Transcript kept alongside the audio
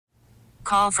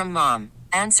call from mom.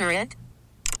 Answer it.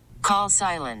 Call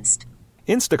silenced.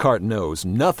 Instacart knows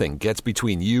nothing gets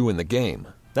between you and the game.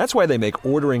 That's why they make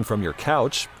ordering from your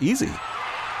couch easy.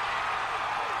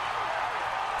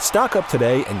 Stock up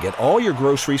today and get all your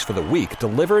groceries for the week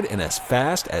delivered in as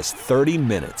fast as 30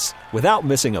 minutes without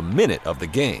missing a minute of the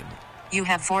game. You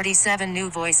have 47 new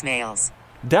voicemails.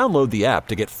 Download the app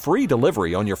to get free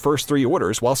delivery on your first 3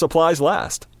 orders while supplies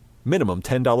last. Minimum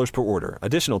 $10 per order.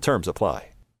 Additional terms apply.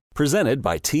 Presented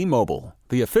by T-Mobile,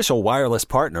 the official wireless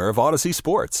partner of Odyssey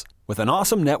Sports. With an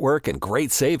awesome network and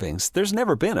great savings, there's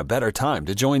never been a better time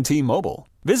to join T-Mobile.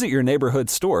 Visit your neighborhood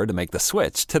store to make the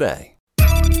switch today.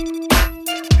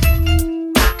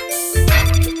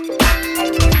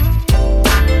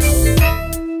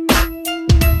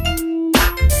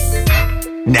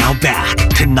 Now back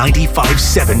to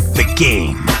 95.7 The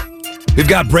Game. We've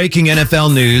got breaking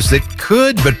NFL news that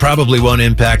could but probably won't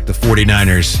impact the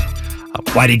 49ers.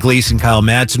 Whitey Gleason, Kyle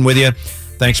Madsen with you.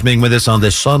 Thanks for being with us on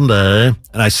this Sunday.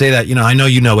 And I say that, I know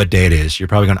you know what day it is. You're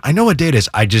probably going, I know what day it is.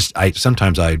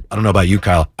 Sometimes I don't know about you,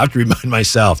 Kyle. I have to remind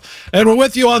myself. And we're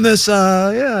with you on this,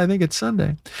 I think it's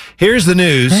Sunday. Here's the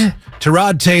news.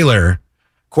 Tyrod Taylor,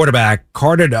 quarterback,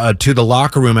 carted to the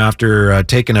locker room after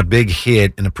taking a big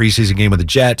hit in a preseason game with the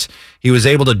Jets. He was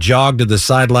able to jog to the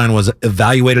sideline, was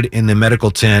evaluated in the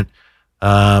medical tent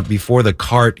before the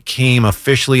cart came.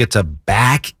 Officially, it's a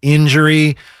back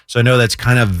injury. So I know that's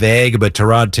kind of vague, but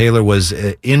Tyrod Taylor was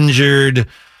injured.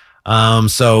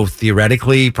 So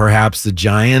theoretically, perhaps the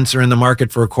Giants are in the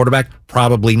market for a quarterback.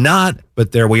 Probably not,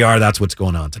 but there we are. That's what's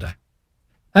going on today.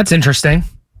 That's interesting.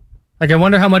 I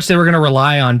wonder how much they were going to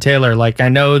rely on Taylor. I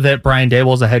know that Brian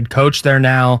Daboll's a head coach there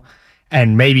now,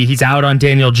 and maybe he's out on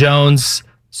Daniel Jones.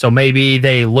 So maybe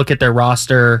they look at their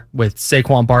roster with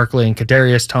Saquon Barkley and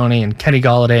Kadarius Toney and Kenny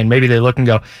Golladay, and maybe they look and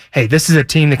go, hey, this is a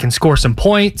team that can score some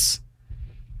points.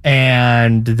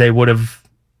 And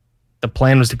the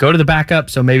plan was to go to the backup.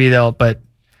 So maybe but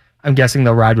I'm guessing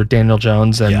they'll ride with Daniel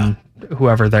Jones and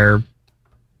whoever their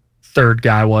third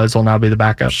guy will now be the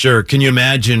backup. Sure. Can you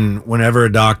imagine whenever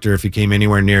a doctor, if he came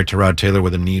anywhere near Tyrod Taylor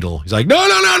with a needle, he's like,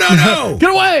 no. Get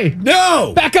away.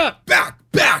 No. Back up.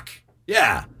 Back.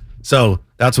 Yeah. So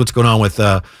that's what's going on with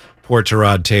poor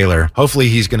Tyrod Taylor. Hopefully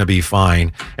he's going to be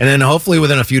fine. And then hopefully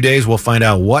within a few days, we'll find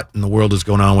out what in the world is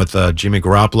going on with Jimmy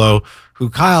Garoppolo, who,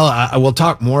 Kyle, I will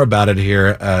talk more about it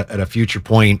here at a future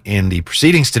point in the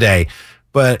proceedings today.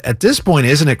 But at this point,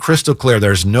 isn't it crystal clear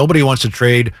there's nobody who wants to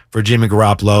trade for Jimmy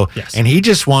Garoppolo, yes, and he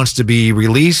just wants to be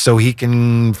released so he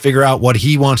can figure out what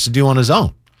he wants to do on his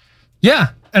own? Yeah,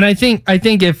 and I think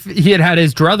if he had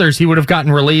his druthers, he would have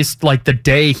gotten released the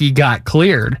day he got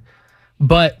cleared.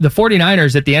 But the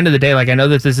 49ers, at the end of the day, I know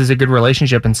that this is a good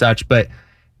relationship and such, but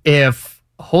if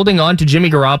holding on to Jimmy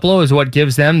Garoppolo is what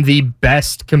gives them the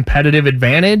best competitive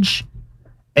advantage,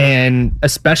 and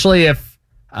especially if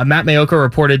Matt Maiocco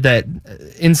reported that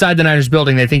inside the Niners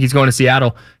building, they think he's going to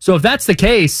Seattle. So if that's the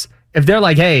case, if they're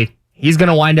like, hey, he's going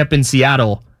to wind up in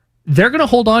Seattle, they're going to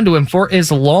hold on to him for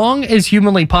as long as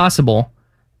humanly possible.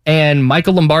 And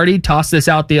Michael Lombardi tossed this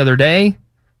out the other day,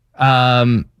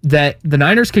 that the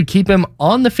Niners could keep him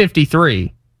on the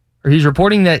 53, or he's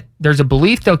reporting that there's a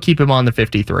belief they'll keep him on the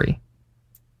 53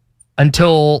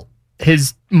 until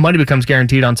his money becomes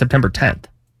guaranteed on September 10th.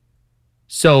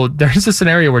 So there's a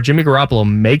scenario where Jimmy Garoppolo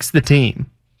makes the team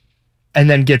and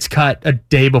then gets cut a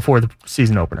day before the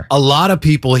season opener. A lot of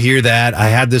people hear that. I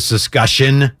had this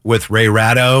discussion with Ray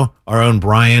Ratto, our own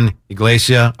Brian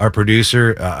Iglesias, our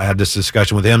producer. I had this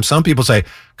discussion with him. Some people say,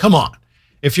 come on,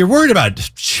 if you're worried about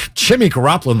Jimmy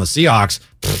Garoppolo and the Seahawks,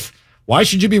 why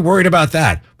should you be worried about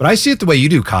that? But I see it the way you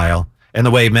do, Kyle, and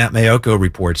the way Matt Maiocco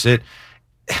reports it.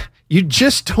 You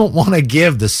just don't want to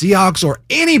give the Seahawks or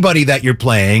anybody that you're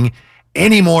playing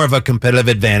any more of a competitive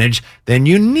advantage than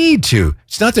you need to.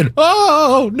 It's not that,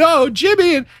 oh, no,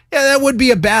 Jimmy. Yeah, that would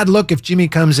be a bad look if Jimmy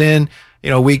comes in,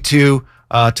 week 2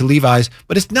 to Levi's.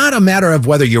 But it's not a matter of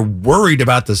whether you're worried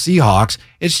about the Seahawks.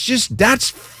 It's just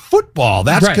that's football.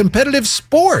 That's right. Competitive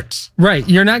sports. Right.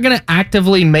 You're not going to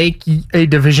actively make a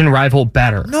division rival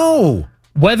better. No.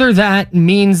 Whether that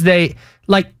means we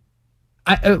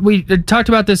talked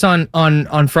about this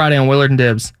on Friday on Willard and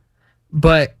Dibs,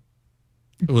 but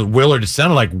it was Willard. It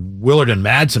sounded like Willard and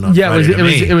Madsen on Friday to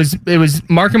me. It was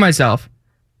Mark and myself.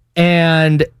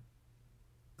 And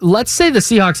let's say the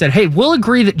Seahawks said, hey, we'll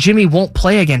agree that Jimmy won't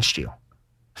play against you.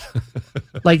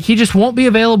 He just won't be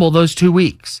available those 2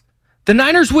 weeks. The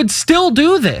Niners would still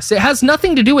do this. It has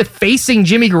nothing to do with facing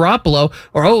Jimmy Garoppolo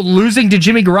or losing to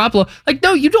Jimmy Garoppolo.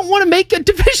 No, you don't want to make a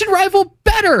division rival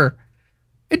better.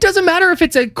 It doesn't matter if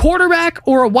it's a quarterback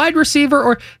or a wide receiver,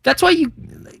 or that's why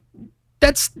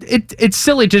it's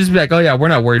silly to just be like, oh yeah, we're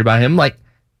not worried about him. Like,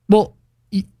 well,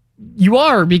 you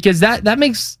are, because that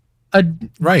makes a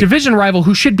division rival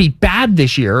who should be bad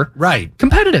this year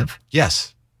competitive.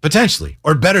 Yes, potentially,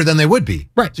 or better than they would be.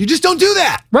 Right. So you just don't do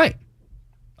that. Right.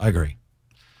 I agree.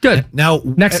 Good. Now,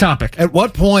 next topic. At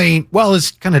what point? Well,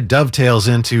 this kind of dovetails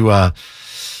into.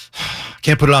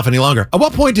 Can't put it off any longer. At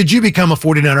what point did you become a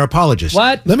 49er apologist?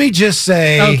 What? Let me just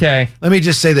say. Okay. Let me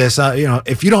just say this.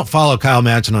 If you don't follow Kyle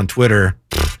Madsen on Twitter,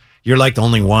 you're like the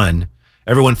only one.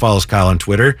 Everyone follows Kyle on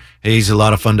Twitter. He's a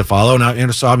lot of fun to follow.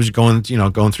 And so I was going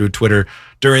through Twitter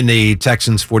during the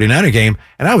Texans 49er game,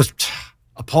 and I was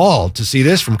appalled to see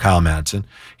this from Kyle Madsen.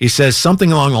 He says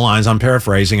something along the lines, I'm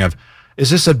paraphrasing, of,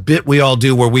 is this a bit we all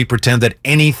do where we pretend that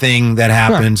anything that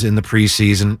happens in the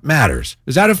preseason matters?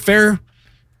 Is that a fair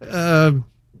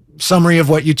summary of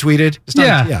what you tweeted?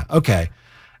 Yeah. Okay.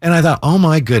 And I thought, oh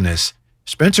my goodness,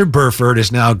 Spencer Burford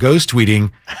is now ghost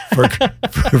tweeting for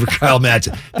Kyle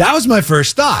Madsen. That was my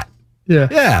first thought.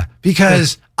 Yeah.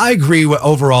 Because I agree with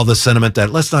overall the sentiment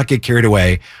that let's not get carried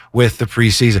away with the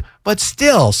preseason. But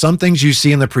still, some things you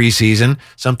see in the preseason,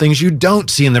 some things you don't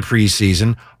see in the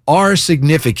preseason are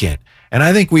significant. And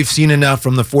I think we've seen enough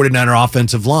from the 49er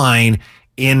offensive line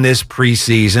in this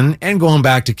preseason and going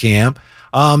back to camp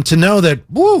to know that,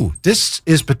 this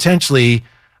is potentially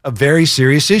a very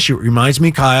serious issue. It reminds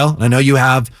me, Kyle, and I know you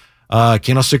have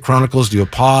Candlestick Chronicles, do a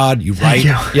pod, you write.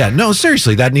 Yeah, no,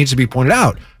 seriously, that needs to be pointed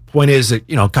out. Point is that,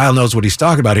 Kyle knows what he's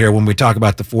talking about here when we talk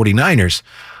about the 49ers.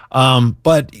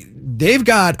 But they've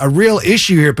got a real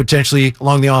issue here potentially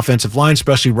along the offensive line,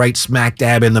 especially right smack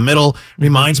dab in the middle.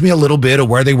 Reminds me a little bit of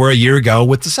where they were a year ago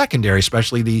with the secondary,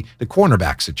 especially the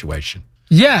cornerback situation.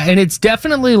 Yeah, and it's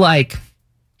definitely like,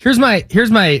 here's my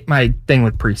thing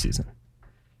with preseason.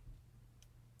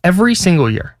 Every single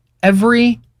year.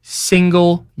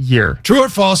 True or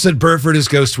false that Burford is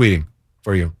ghost tweeting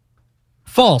for you?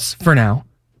 False for now.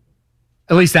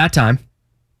 At least that time.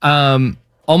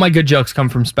 All my good jokes come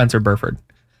from Spencer Burford.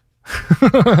 It's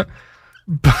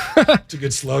a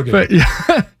good slogan. But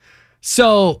yeah.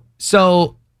 So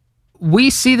we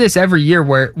see this every year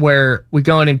where we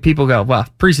go in and people go, well,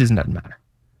 preseason doesn't matter.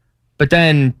 But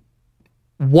then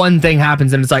one thing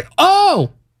happens and it's like, oh,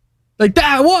 like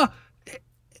that. What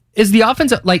is the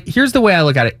offensive? Like, here's the way I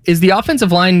look at it. Is the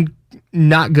offensive line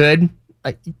not good?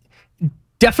 Like,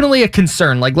 definitely a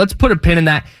concern. Like, let's put a pin in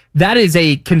that. That is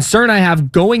a concern I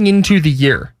have going into the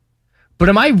year. But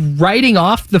am I writing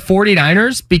off the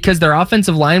 49ers because their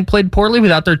offensive line played poorly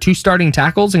without their two starting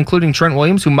tackles, including Trent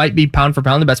Williams, who might be pound for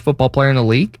pound the best football player in the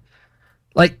league?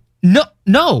 Like, no,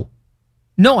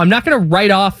 I'm not going to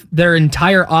write off their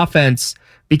entire offense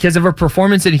because of a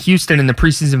performance in Houston in the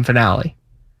preseason finale.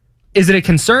 Is it a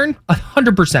concern?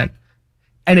 100%.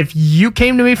 And if you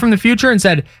came to me from the future and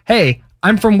said, hey,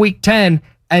 I'm from week 10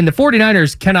 and the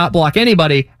 49ers cannot block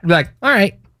anybody, I'd be like, all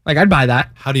right, like, I'd buy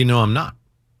that. How do you know I'm not?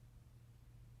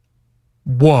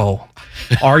 Whoa.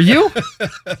 Are you?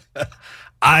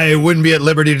 I wouldn't be at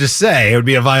liberty to say. It would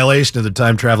be a violation of the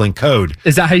time traveling code.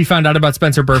 Is that how you found out about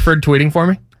Spencer Burford tweeting for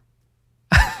me?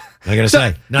 I'm going to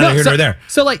say, neither here nor there.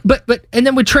 So like, but, and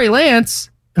then with Trey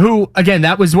Lance, who, again,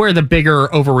 that was where the bigger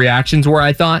overreactions were,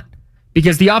 I thought,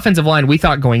 because the offensive line we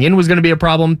thought going in was going to be a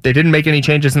problem. They didn't make any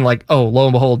changes and like, oh, lo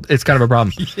and behold, it's kind of a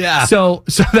problem. Yeah. So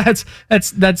that's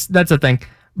a thing.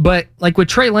 But like with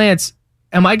Trey Lance,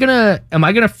 am I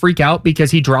gonna freak out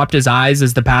because he dropped his eyes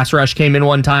as the pass rush came in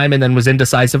one time and then was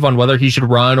indecisive on whether he should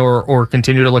run or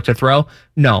continue to look to throw?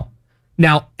 No.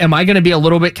 Now, am I going to be a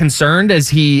little bit concerned as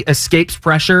he escapes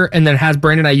pressure and then has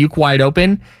Brandon Ayuk wide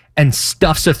open and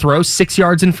stuffs a throw 6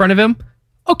 yards in front of him?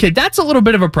 Okay, that's a little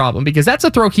bit of a problem because that's a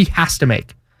throw he has to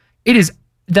make. It is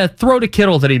the throw to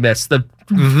Kittle that he missed, the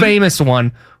famous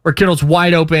one where Kittle's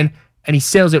wide open and he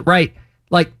sails it right.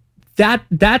 Like,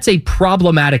 that's a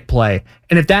problematic play.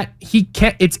 And if that, he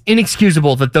can't, it's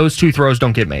inexcusable that those two throws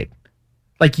don't get made.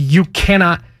 Like, you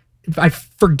cannot, I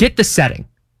forget the setting.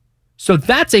 So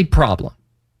that's a problem.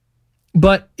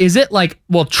 But is it like,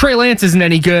 well, Trey Lance isn't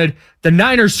any good. The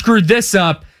Niners screwed this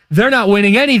up. They're not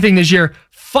winning anything this year.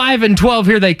 5-12,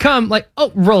 here they come. Like,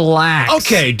 oh, relax.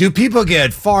 Okay, do people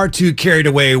get far too carried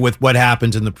away with what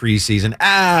happens in the preseason?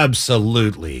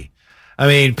 Absolutely. I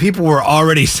mean, people were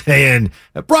already saying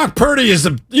that Brock Purdy he's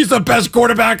the best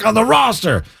quarterback on the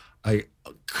roster.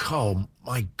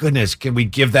 my goodness, can we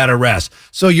give that a rest?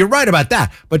 So you're right about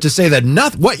that. But to say that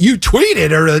what you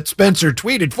tweeted or that Spencer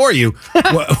tweeted for you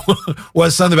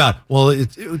was something about, well,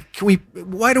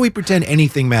 why do we pretend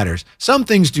anything matters? Some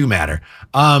things do matter.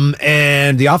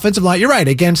 And the offensive line, you're right.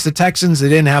 Against the Texans, they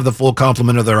didn't have the full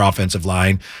complement of their offensive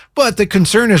line. But the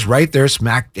concern is right there,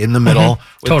 smack in the middle.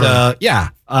 Totally.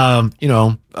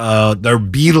 Their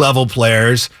B-level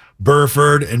players,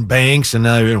 Burford and Banks and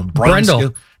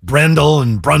Brendel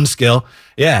and Brunskill.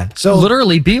 Yeah. So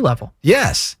literally B level.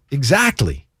 Yes,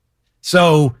 exactly.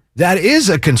 So that is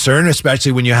a concern,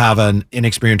 especially when you have an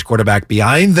inexperienced quarterback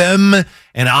behind them.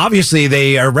 And obviously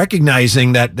they are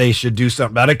recognizing that they should do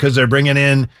something about it because they're bringing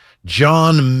in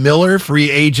John Miller,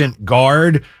 free agent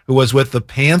guard, who was with the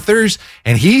Panthers.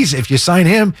 And if you sign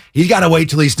him, he's got to wait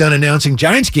till he's done announcing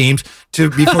Giants games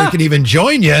before he can even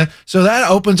join you. So that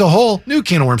opens a whole new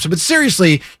can of worms. But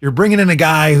seriously, you're bringing in a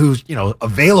guy who's,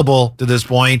 available to this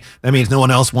point. That means no one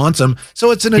else wants him.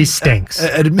 So it's he stinks.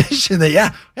 An admission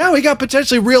that, we got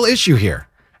potentially a real issue here.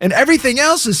 And everything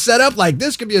else is set up like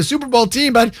this could be a Super Bowl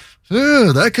team, but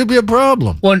that could be a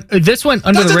problem. Well, this went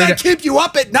under the radar. Doesn't that keep you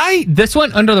up at night? This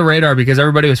went under the radar because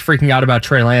everybody was freaking out about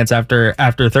Trey Lance after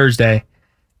Thursday.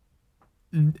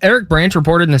 Eric Branch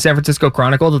reported in the San Francisco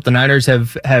Chronicle that the Niners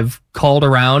have called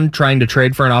around trying to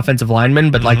trade for an offensive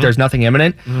lineman, but there's nothing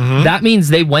imminent. Mm-hmm. That means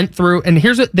they went through, and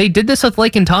here's what they did this with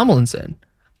Laken Tomlinson.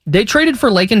 They traded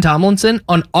for Laken Tomlinson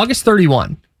on August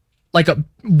 31, like a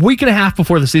week and a half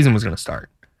before the season was going to start.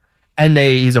 And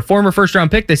he's a former first-round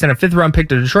pick. They sent a fifth-round pick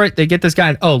to Detroit. They get this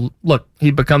guy, and look,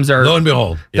 he becomes lo and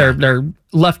behold, their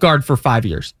left guard for 5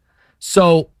 years.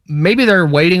 So maybe they're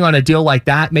waiting on a deal like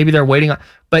that. Maybe they're waiting on,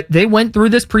 but they went through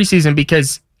this preseason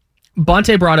because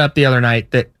Bonte brought up the other night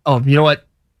that, you know what?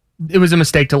 It was a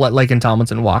mistake to let Laken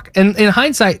Tomlinson walk. And in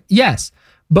hindsight, yes.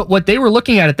 But what they were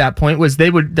looking at that point was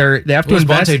they have to invest. What was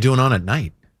Bonte doing on at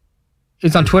night?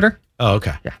 It's on Twitter. Oh,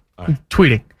 okay. Yeah. Right.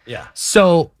 Tweeting. Yeah.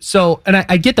 So, and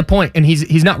I get the point, and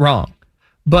he's not wrong.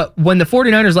 But when the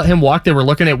 49ers let him walk, they were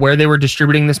looking at where they were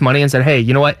distributing this money and said, hey,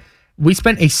 you know what? We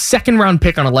spent a second-round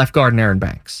pick on a left guard in Aaron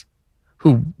Banks,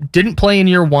 who didn't play in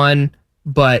year one,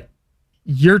 but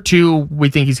year two, we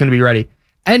think he's going to be ready.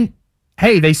 And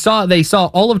hey, they saw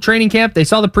all of training camp, they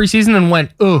saw the preseason and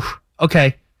went,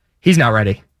 okay, he's not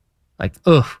ready. Like,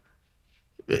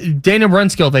 Daniel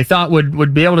Brunskill, they thought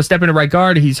would be able to step into right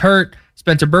guard. He's hurt.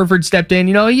 Spencer Burford stepped in.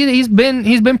 He's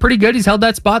been pretty good. He's held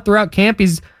that spot throughout camp.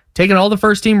 He's taken all the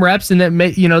first team reps, and then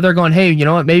they're going, hey, you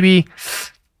know what? Maybe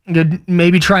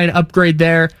try and upgrade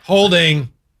there. Holding.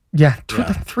 Yeah,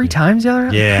 three times the other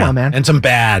round. Yeah, come on, man. And some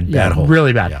bad holds.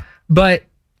 Really bad. Yeah. But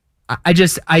I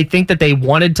think that they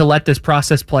wanted to let this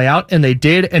process play out, and they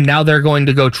did, and now they're going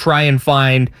to go try and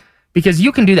find, because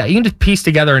you can do that. You can just piece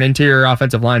together an interior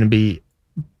offensive line and be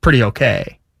pretty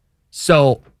okay.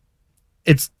 So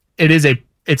it's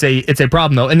a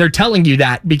problem though, and they're telling you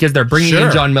that because they're bringing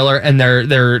in John Miller, and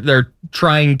they're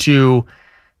trying to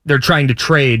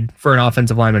trade for an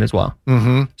offensive lineman as well.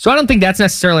 Mm-hmm. So I don't think that's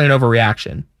necessarily an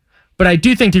overreaction, but I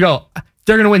do think they're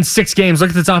going to win 6 games. Look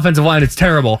at this offensive line; it's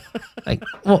terrible. Like,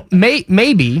 well,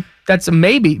 maybe that's a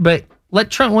maybe, but let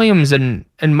Trent Williams and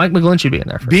Mike McGlinchey be in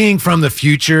there. Being from the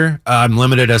future, I'm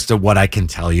limited as to what I can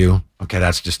tell you. Okay,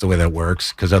 that's just the way that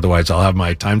works, because otherwise I'll have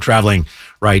my time traveling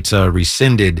rights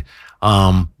rescinded.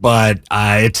 But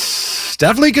it's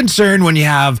definitely a concern when you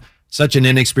have such an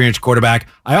inexperienced quarterback.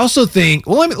 I also think,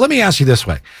 well, let me ask you this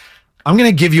way. I'm going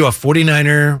to give you a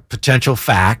 49er potential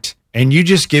fact, and you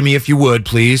just give me, if you would,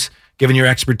 please, given your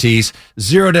expertise,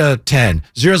 0 to 10.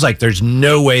 0 is like, there's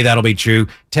no way that'll be true.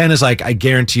 10 is like, I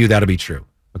guarantee you that'll be true.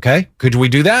 Okay? Could we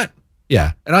do that?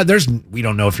 Yeah. And we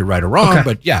don't know if you're right or wrong, okay.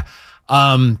 But yeah.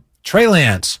 Trey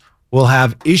Lance will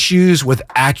have issues with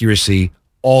accuracy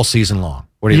all season long.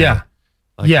 What do you think?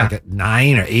 Like a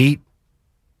 9 or 8?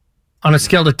 On a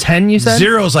scale to 10, you said?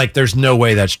 0 is like, there's no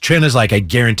way that's. 10 is like, I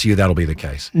guarantee you that'll be the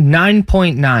case.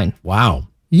 9.9. Wow.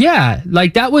 Yeah.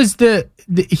 Like that was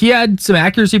he had some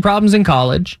accuracy problems in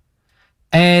college,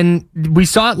 and we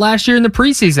saw it last year in the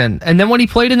preseason. And then when he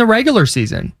played in the regular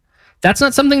season, that's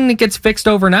not something that gets fixed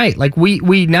overnight. Like we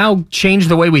now change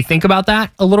the way we think about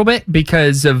that a little bit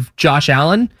because of Josh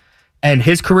Allen and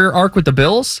his career arc with the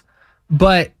Bills.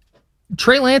 But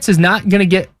Trey Lance is not going to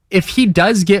get, if he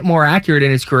does get more accurate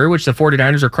in his career, which the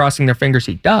 49ers are crossing their fingers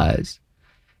he does,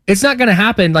 it's not going to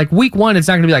happen. Like week 1, it's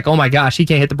not going to be like, oh my gosh, he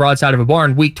can't hit the broadside of a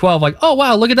barn. Week 12, like, oh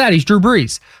wow, look at that, he's Drew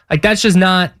Brees. Like that's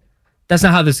not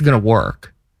how this is going to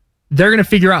work. They're going to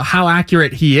figure out how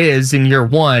accurate he is in year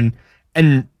 1,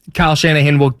 and Kyle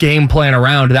Shanahan will game plan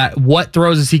around that. What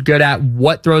throws is he good at?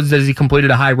 What throws does he complete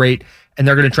at a high rate? And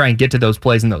they're going to try and get to those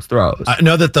plays and those throws. I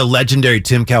know that the legendary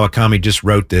Tim Kawakami just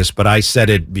wrote this, but I said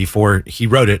it before he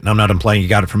wrote it, and I'm not implying he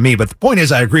got it from me. But the point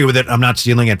is, I agree with it. I'm not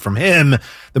stealing it from him.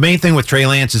 The main thing with Trey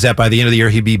Lance is that by the end of the year,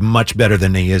 he'd be much better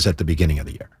than he is at the beginning of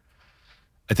the year.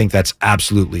 I think that's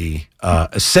absolutely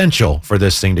essential for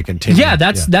this thing to continue. Yeah,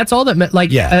 that's all that meant.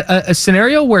 Like a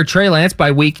scenario where Trey Lance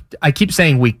by I keep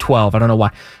saying week 12. I don't know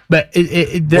why, but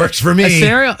it works for me.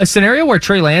 A scenario where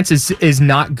Trey Lance is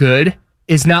not good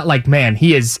is not like, man,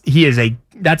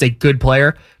 that's a good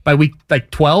player by week like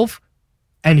 12,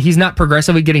 and he's not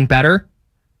progressively getting better.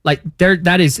 Like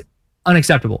that is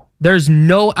unacceptable. There's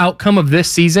no outcome of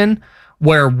this season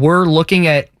where we're looking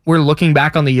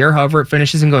back on the year, however it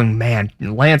finishes, and going, man,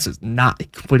 Lance is not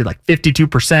completed like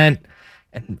 52%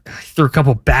 and threw a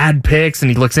couple bad picks,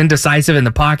 and he looks indecisive in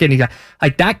the pocket, and he got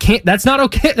like that's not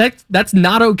okay. That's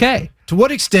not okay. To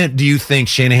what extent do you think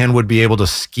Shanahan would be able to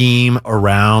scheme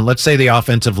around? Let's say the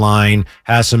offensive line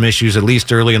has some issues, at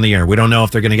least early in the year. We don't know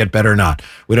if they're going to get better or not.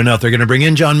 We don't know if they're going to bring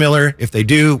in John Miller. If they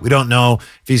do, we don't know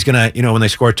if he's going to, when they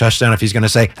score a touchdown, if he's going to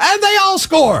say, and they all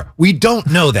score. We don't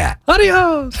know that.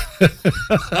 Adios.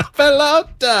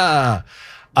 Pelota.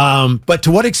 But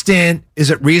to what extent is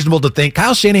it reasonable to think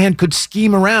Kyle Shanahan could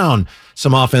scheme around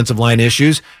some offensive line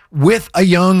issues with a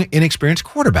young, inexperienced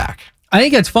quarterback? I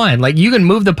think it's fine. Like, you can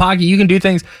move the pocket, you can do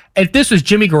things. If this was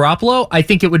Jimmy Garoppolo, I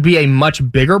think it would be a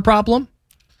much bigger problem.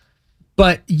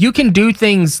 But you can do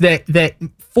things that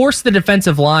force the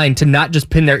defensive line to not just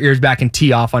pin their ears back and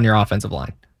tee off on your offensive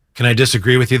line. Can I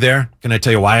disagree with you there? Can I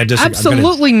tell you why I disagree?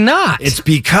 Absolutely not. It's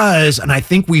because, and I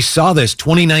think we saw this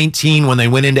 2019 when they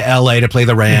went into LA to play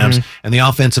the Rams, and the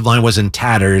offensive line was in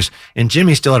tatters, and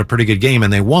Jimmy still had a pretty good game,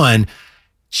 and they won.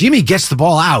 Jimmy gets the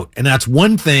ball out, and that's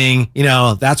one thing,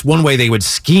 that's one way they would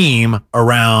scheme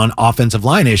around offensive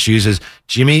line issues is,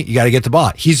 Jimmy, you got to get the ball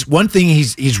out. He's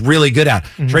really good at.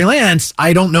 Trey Lance,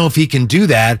 I don't know if he can do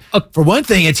that. For one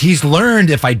thing, he's learned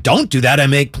if I don't do that, I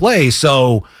make plays.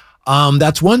 So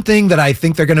that's one thing that I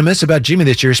think they're going to miss about Jimmy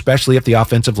this year, especially if the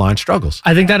offensive line struggles.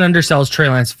 I think that undersells Trey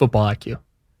Lance's football IQ.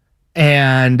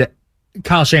 And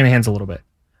Kyle Shanahan's a little bit,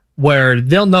 where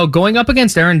they'll know going up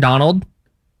against Aaron Donald,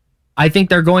 I think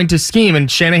they're going to scheme, and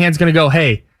Shanahan's going to go,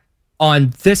 hey,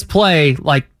 on this play,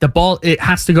 like the ball, it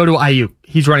has to go to Ayuk.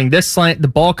 He's running this slant, the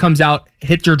ball comes out,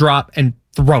 hit your drop, and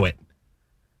throw it.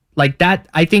 Like that,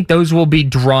 I think those will be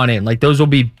drawn in. Like those will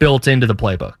be built into the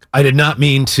playbook. I did not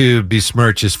mean to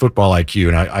besmirch his football IQ,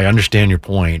 and I understand your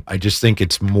point. I just think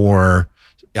it's more,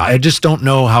 I just don't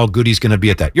know how good he's going to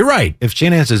be at that. You're right. If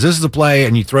Shanahan says this is the play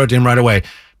and you throw it to him right away,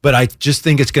 but I just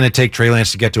think it's going to take Trey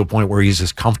Lance to get to a point where he's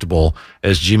as comfortable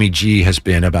as Jimmy G has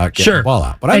been about getting the ball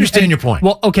out. But I understand your point.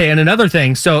 Well, okay, and another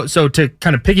thing, so to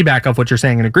kind of piggyback off what you're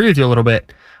saying and agree with you a little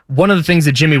bit, one of the things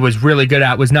that Jimmy was really good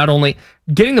at was not only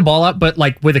getting the ball up, but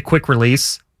like with a quick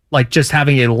release, like just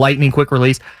having a lightning quick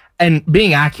release and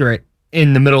being accurate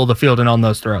in the middle of the field and on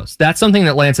those throws. That's something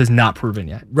that Lance has not proven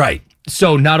yet. Right.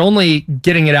 So not only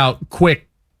getting it out quick,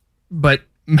 but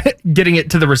getting it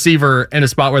to the receiver in a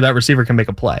spot where that receiver can make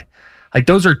a play. Like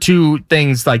those are two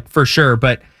things, like for sure.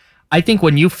 But I think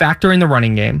when you factor in the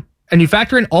running game and you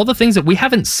factor in all the things that we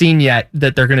haven't seen yet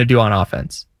that they're going to do on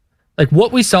offense, like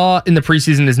what we saw in the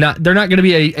preseason they're not going to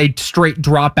be a straight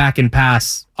drop back and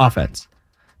pass offense.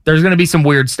 There's going to be some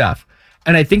weird stuff.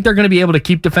 And I think they're going to be able to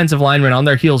keep defensive linemen on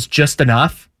their heels just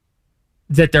enough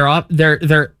that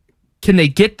they're can they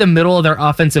get the middle of their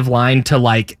offensive line to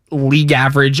like league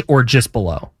average or just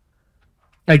below?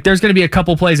 Like there's going to be a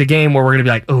couple plays a game where we're going to be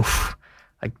like, oof,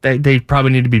 like they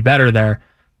probably need to be better there.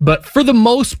 But for the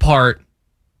most part,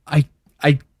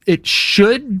 it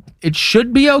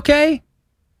should be okay.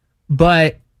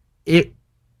 But it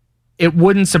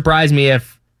wouldn't surprise me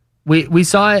if we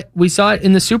saw it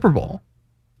in the Super Bowl.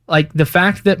 Like the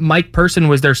fact that Mike Person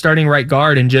was their starting right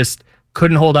guard and just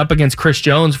couldn't hold up against Chris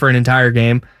Jones for an entire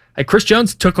game. Like Chris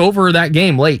Jones took over that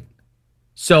game late.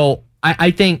 So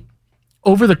I think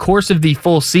over the course of the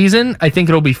full season, I think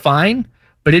it'll be fine.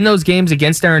 But in those games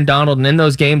against Aaron Donald and in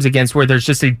those games against where there's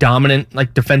just a dominant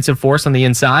like defensive force on the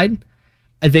inside,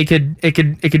 I think it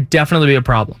could definitely be a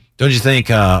problem. Don't you think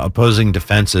opposing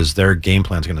defenses, their game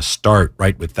plan is going to start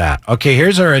right with that? Okay,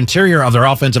 here's our interior of their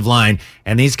offensive line,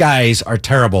 and these guys are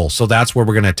terrible, so that's where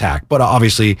we're going to attack. But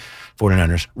obviously,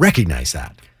 49ers recognize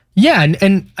that. Yeah,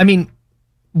 and I mean,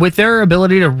 with their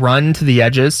ability to run to the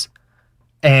edges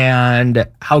and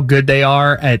how good they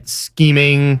are at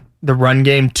scheming the run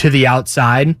game to the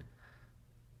outside,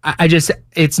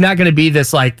 it's not going to be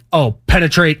this like, oh,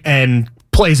 penetrate and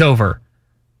plays over.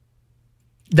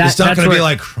 It's not going to be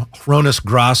like Cronus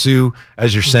Grasu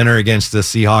as your center against the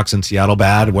Seahawks in Seattle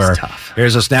bad, where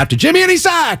here's a snap to Jimmy and he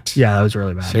sacked. Yeah, that was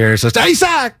really bad. Here's a snap, he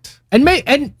sacked. And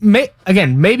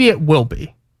again, maybe it will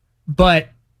be, but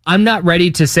I'm not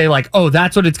ready to say like, oh,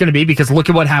 that's what it's going to be because look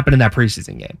at what happened in that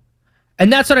preseason game.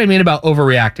 And that's what I mean about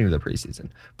overreacting to the preseason.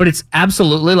 But it's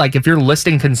absolutely like if you're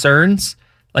listing concerns,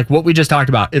 like what we just talked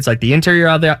about, it's like the interior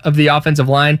of the offensive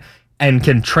line and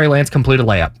can Trey Lance complete a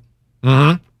layup?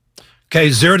 Mm-hmm. Okay,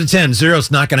 0 to 10.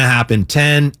 0's not going to happen.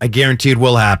 10, I guarantee it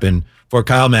will happen for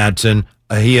Kyle Madsen.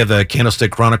 He of the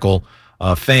Candlestick Chronicle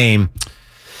fame.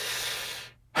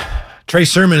 Trey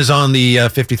Sermon is on the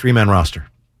 53-man roster.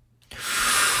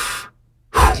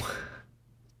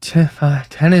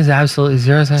 10 is absolutely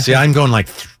 0. See, I'm going like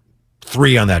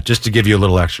 3 on that just to give you a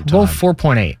little extra time. Go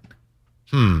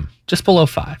 4.8. Just below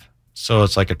 5. So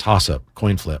it's like a toss-up,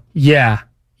 coin flip. Yeah,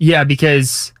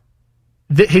 because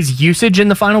his usage in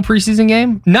the final preseason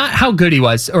game, not how good he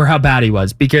was or how bad he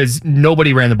was, because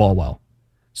nobody ran the ball well.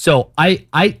 So I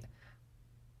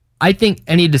think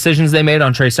any decisions they made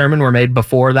on Trey Sermon were made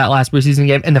before that last preseason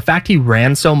game, and the fact he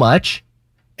ran so much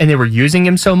and they were using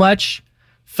him so much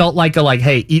felt like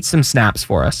hey, eat some snaps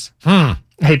for us.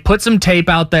 Hey, put some tape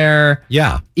out there.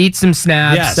 Yeah. Eat some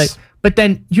snaps. Yes. But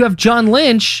then you have John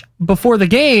Lynch before the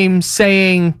game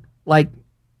saying like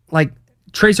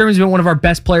Trey Sermon's been one of our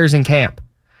best players in camp.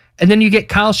 And then you get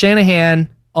Kyle Shanahan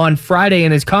on Friday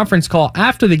in his conference call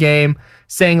after the game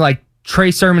saying like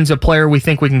Trey Sermon's a player we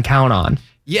think we can count on.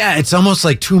 Yeah, it's almost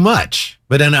like too much.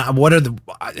 But then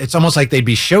it's almost like they'd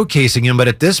be showcasing him, but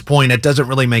at this point it doesn't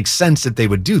really make sense that they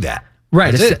would do that.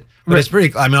 Right. But it's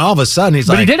pretty, I mean, all of a sudden he's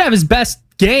but he did have his best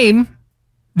game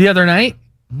the other night.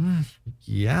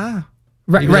 Yeah.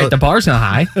 Right. The bar's not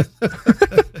high.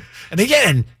 And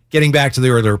again, getting back to the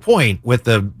earlier point, with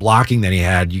the blocking that he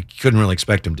had, you couldn't really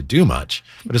expect him to do much.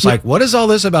 But it's like, what is all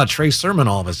this about Trey Sermon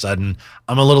all of a sudden?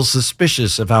 I'm a little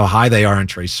suspicious of how high they are in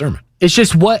Trey Sermon. It's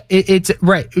just it's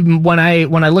right. When I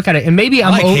look at it, and maybe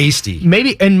I'm hasty.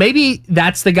 Maybe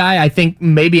that's the guy I think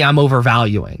maybe I'm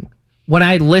overvaluing. When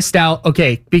I list out,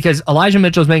 okay, because Elijah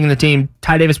Mitchell's making the team,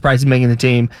 Ty Davis Price is making the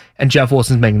team, and Jeff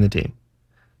Wilson's making the team.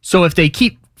 So if they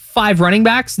keep 5 running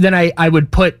backs, then I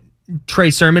would put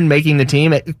Trey Sermon making the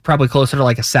team at probably closer to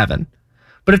like a 7.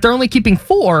 But if they're only keeping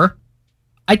 4,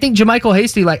 I think JaMychal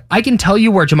Hasty, I can tell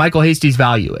you where JaMychal Hasty's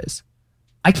value is.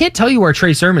 I can't tell you where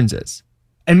Trey Sermon's is.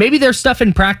 And maybe there's stuff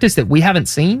in practice that we haven't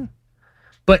seen,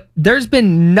 but there's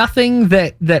been nothing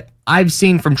that I've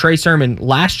seen from Trey Sermon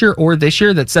last year or this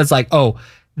year that says like, oh,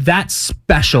 that's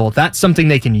special. That's something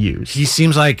they can use. He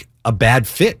seems like a bad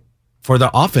fit for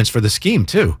the offense, for the scheme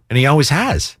too. And he always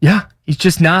has. Yeah. He's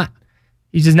just not.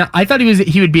 I thought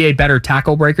he would be a better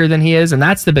tackle breaker than he is. And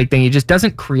that's the big thing. He just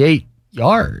doesn't create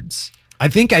yards. I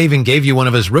think I even gave you one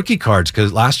of his rookie cards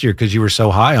last year because you were so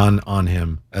high on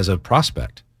him as a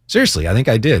prospect. Seriously, I think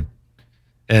I did.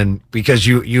 And because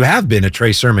you have been a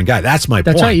Trey Sermon guy. That's my point.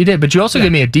 That's right, you did. But you also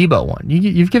gave me a Debo one.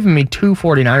 You've given me 2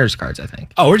 49ers cards, I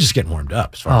think. Oh, we're just getting warmed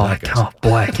up as far as that goes. Oh,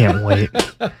 boy, I can't wait.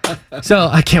 So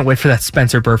I can't wait for that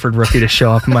Spencer Burford rookie to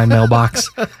show up in my mailbox.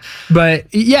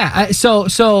 But yeah,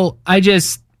 so I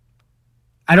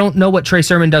don't know what Trey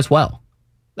Sermon does well.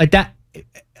 Like that,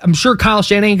 I'm sure Kyle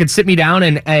Shanahan could sit me down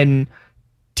and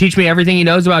teach me everything he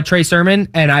knows about Trey Sermon,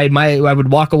 and I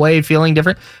would walk away feeling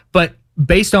different. But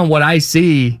based on what I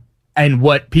see and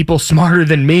what people smarter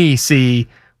than me see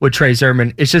with Trey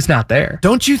Sermon, it's just not there.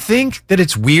 Don't you think that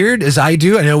it's weird, as I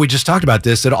do? I know we just talked about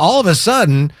this, that all of a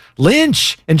sudden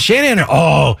Lynch and Shanahan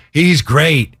are, he's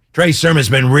great. Trey Sermon's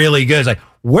been really good. It's like,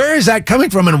 where is that coming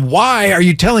from, and why are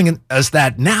you telling us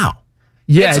that now?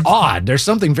 Yeah, it's odd. There's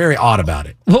something very odd about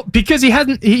it. Well, because they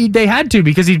had to,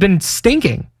 because he's been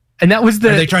stinking. And that was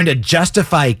Are they trying to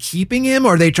justify keeping him,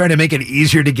 or are they trying to make it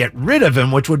easier to get rid of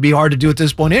him, which would be hard to do at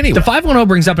this point anyway? The 510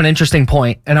 brings up an interesting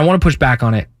point, and I want to push back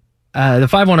on it. The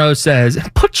 510 says,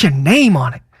 put your name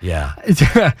on it. Yeah.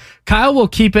 Kyle will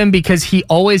keep him because he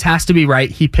always has to be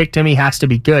right. He picked him. He has to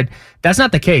be good. That's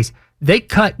not the case. They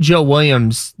cut Joe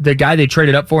Williams, the guy they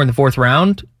traded up for in the 4th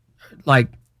round,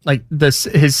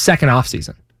 his second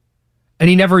offseason. And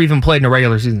he never even played in a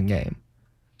regular season game.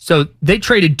 So they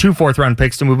traded 2 4th-round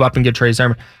picks to move up and get Trey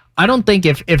Sermon. I don't think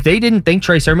if they didn't think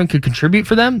Trey Sermon could contribute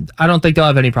for them, I don't think they'll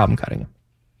have any problem cutting him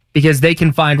because they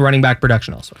can find running back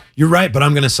production also. You're right, but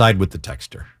I'm going to side with the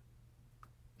texter.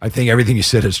 I think everything you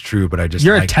said is true, but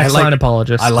You're a text line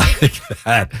apologist. I like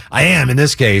that. I am in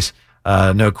this case.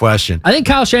 No question. I think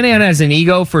Kyle Shanahan has an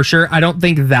ego for sure. I don't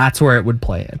think that's where it would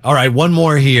play in. All right, one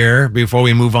more here before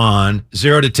we move on.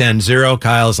 0 to 10. 0,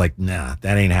 Kyle's like, nah,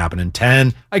 that ain't happening.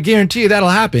 10, I guarantee you that'll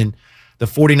happen. The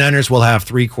 49ers will have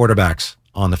 3 quarterbacks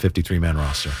on the 53-man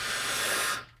roster?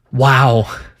 Wow.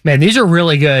 Man, these are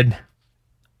really good.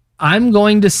 I'm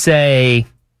going to say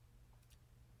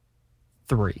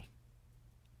 3.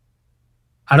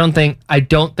 I don't think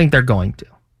they're going to.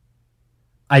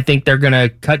 I think they're going to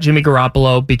cut Jimmy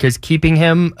Garoppolo because keeping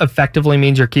him effectively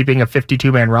means you're keeping a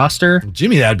 52-man roster.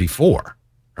 Jimmy, that'd be 4,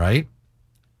 right?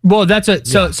 Well, that's it.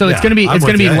 So it's going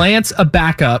to be Lance, a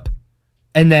backup,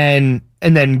 and then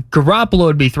Garoppolo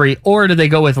would be 3. Or do they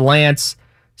go with Lance,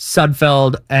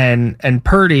 Sudfeld, and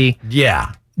Purdy?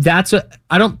 Yeah,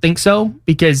 I don't think so,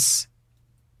 because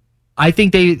I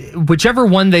think whichever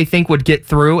one they think would get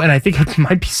through, and I think it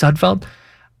might be Sudfeld.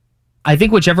 I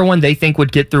think whichever one they think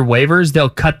would get through waivers, they'll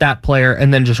cut that player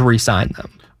and then just re-sign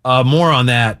them. More on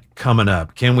that coming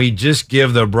up. Can we just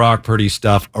give the Brock Purdy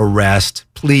stuff a rest,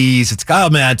 please? It's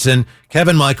Kyle Madsen,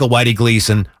 Kevin Michael, Whitey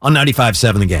Gleason on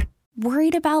 95.7 The Game.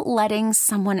 Worried about letting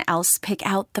someone else pick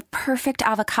out the perfect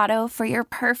avocado for your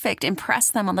perfect impress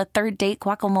them on the third date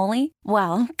guacamole?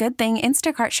 Well, good thing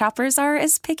Instacart shoppers are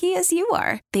as picky as you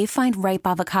are. They find ripe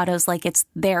avocados like it's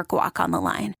their guac on the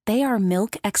line. They are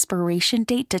milk expiration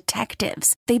date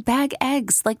detectives. They bag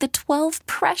eggs like the 12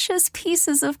 precious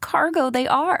pieces of cargo they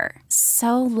are.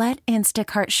 So let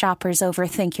Instacart shoppers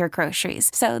overthink your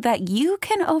groceries so that you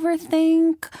can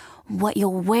overthink what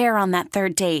you'll wear on that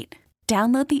third date.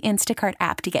 Download the Instacart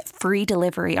app to get free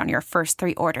delivery on your first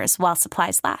 3 orders while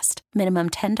supplies last. Minimum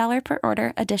 $10 per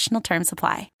order. Additional terms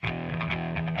apply.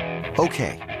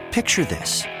 Okay, picture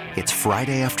this. It's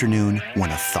Friday afternoon when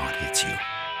a thought hits you.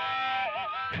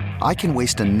 I can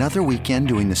waste another weekend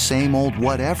doing the same old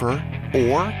whatever,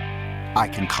 or I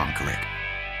can conquer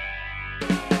it.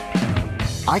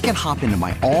 I can hop into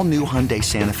my all-new Hyundai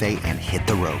Santa Fe and hit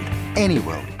the road. Any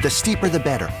road. The steeper, the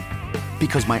better.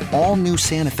 Because my all-new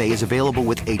Santa Fe is available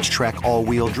with H-Track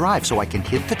all-wheel drive, so I can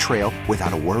hit the trail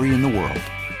without a worry in the world.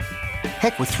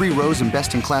 Heck, with 3 rows and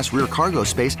best-in-class rear cargo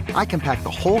space, I can pack the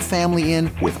whole family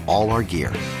in with all our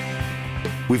gear.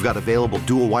 We've got available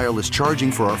dual wireless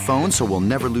charging for our phones, so we'll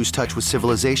never lose touch with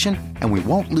civilization, and we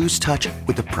won't lose touch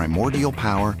with the primordial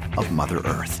power of Mother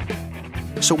Earth.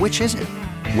 So which is it?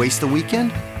 Waste the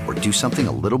weekend or do something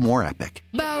a little more epic?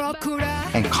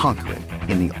 And conquer it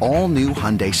in the all-new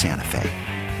Hyundai Santa Fe.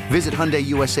 Visit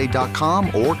HyundaiUSA.com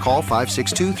or call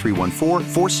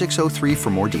 562-314-4603 for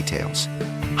more details.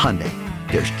 Hyundai,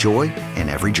 there's joy in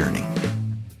every journey.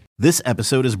 This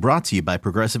episode is brought to you by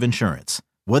Progressive Insurance.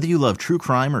 Whether you love true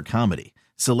crime or comedy,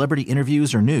 celebrity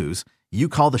interviews or news, you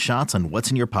call the shots on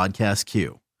what's in your podcast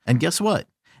queue. And guess what?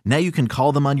 Now you can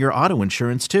call them on your auto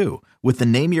insurance too with the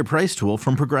Name Your Price tool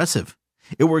from Progressive.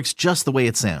 It works just the way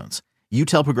it sounds. You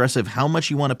tell Progressive how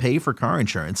much you want to pay for car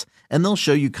insurance, and they'll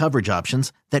show you coverage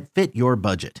options that fit your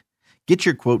budget. Get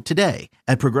your quote today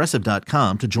at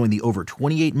Progressive.com to join the over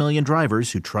 28 million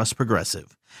drivers who trust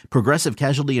Progressive. Progressive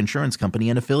Casualty Insurance Company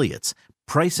and Affiliates.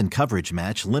 Price and coverage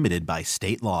match limited by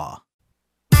state law.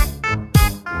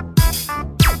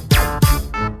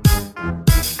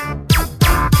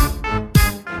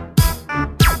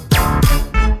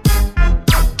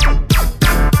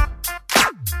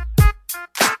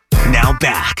 Now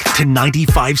back to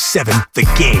 95.7 The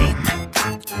Game.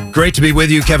 Great to be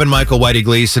with you, Kevin Michael, Whitey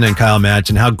Gleason, and Kyle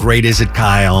Madsen. How great is it,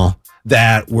 Kyle,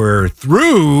 that we're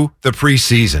through the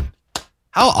preseason?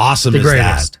 How awesome is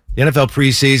that? The NFL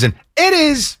preseason, it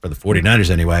is, for the 49ers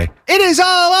anyway, it is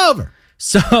all over.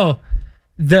 So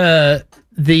I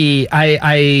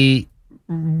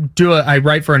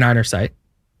write for a Niners site.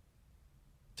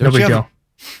 No big deal.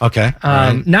 Okay.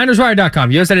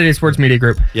 NinersWire.com, USA Today Sports Media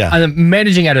Group. Yeah. I'm the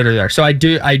managing editor there. So I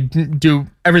do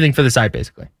everything for the site,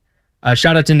 basically.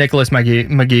 Shout out to Nicholas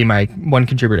McGee, my one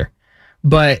contributor.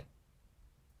 But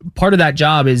part of that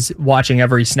job is watching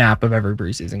every snap of every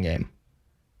preseason game.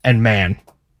 And man,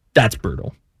 that's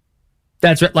brutal.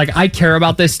 That's like, I care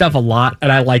about this stuff a lot,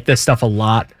 and I like this stuff a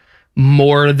lot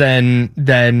more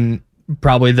than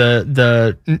probably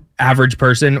the average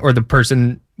person or the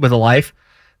person with a life.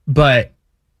 But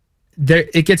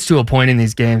it gets to a point in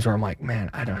these games where I'm like,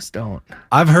 man, I just don't.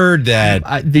 I've heard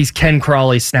that these Ken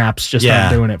Crawley snaps just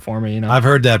aren't doing it for me. You know, I've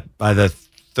heard that by the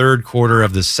third quarter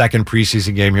of the second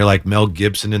preseason game, you're like Mel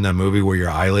Gibson in that movie where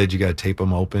your eyelids, you got to tape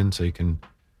them open so you can.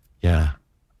 Yeah.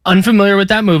 Unfamiliar with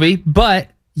that movie, but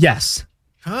yes.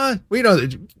 I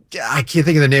can't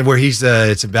think of the name where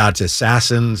it's about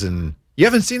assassins, and you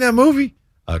haven't seen that movie?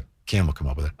 Cam will come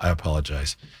up with it. I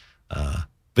apologize.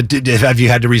 But have you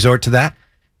had to resort to that?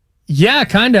 Yeah,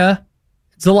 kind of.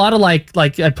 It's a lot of like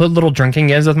I put little drinking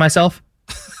games with myself.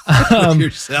 With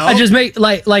yourself? I just make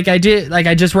I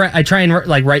try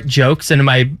and write jokes into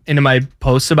my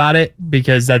posts about it,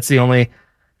 because that's the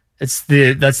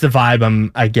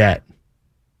vibe I get.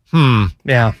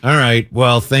 Yeah. All right.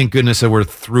 Well, thank goodness that we're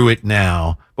through it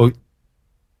now. Well,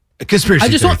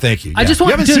 conspiracy theory. Thank you. I just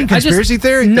want you haven't seen conspiracy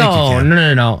theory?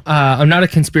 No. I'm not a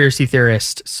conspiracy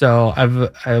theorist, so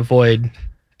I avoid.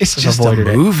 It's just a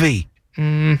movie.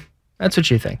 That's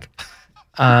what you think.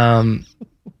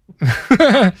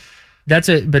 That's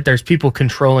it. But there's people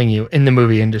controlling you in the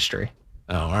movie industry.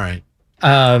 Oh, all right.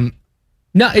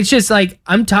 No, it's just like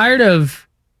I'm tired of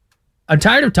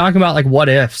talking about like what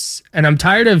ifs, and I'm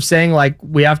tired of saying like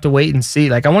we have to wait and see.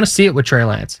 Like I want to see it with Trey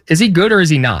Lance. Is he good or is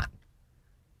he not?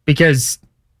 Because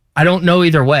I don't know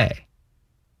either way.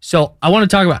 So I want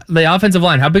to talk about the offensive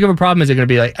line. How big of a problem is it going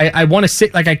to be? Like I want to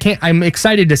sit. Like I'm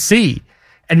excited to see.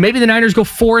 And maybe the Niners go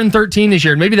 4-13 this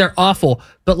year. And maybe they're awful,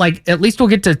 but like at least we'll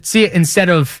get to see it instead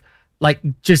of like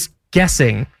just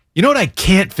guessing. You know what I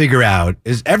can't figure out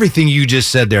is everything you just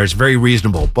said there is very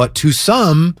reasonable, but to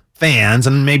some fans,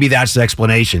 and maybe that's the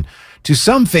explanation, to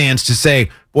some fans to say,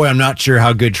 boy, I'm not sure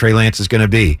how good Trey Lance is going to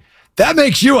be. That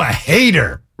makes you a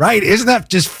hater, right? Isn't that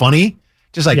just funny?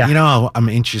 Just like, I'm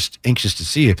anxious to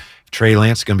see if Trey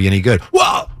Lance is going to be any good.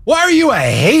 Well, why are you a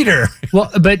hater?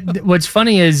 Well, but what's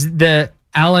funny is the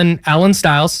Alan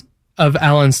Stiles of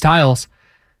Alan Stiles,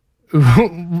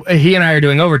 he and I are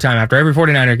doing overtime after every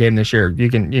 49er game this year. You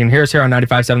can hear us here on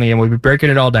 95.7 The Game. We'll be breaking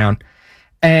it all down.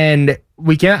 And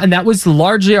and that was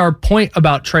largely our point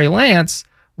about Trey Lance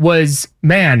was,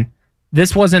 man,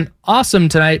 this wasn't awesome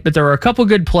tonight, but there were a couple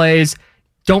good plays.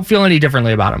 Don't feel any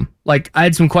differently about him. Like I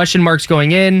had some question marks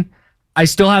going in. I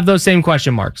still have those same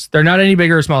question marks. They're not any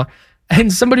bigger or smaller.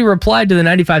 And somebody replied to the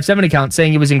 95.7 account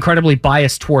saying he was incredibly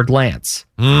biased toward Lance.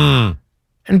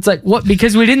 And it's like, what?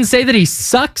 Because we didn't say that he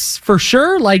sucks for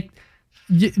sure? Like,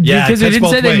 because we didn't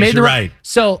say they made the right.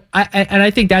 So, I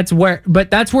think that's where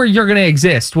you're going to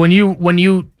exist. When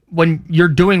you're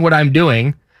doing what I'm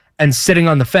doing and sitting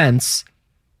on the fence,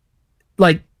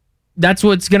 like, that's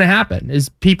what's going to happen is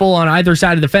people on either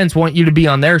side of the fence want you to be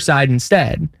on their side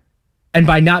instead. And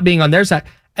by not being on their side,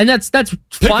 and that's fine.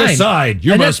 Pick a side.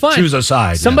 You must choose a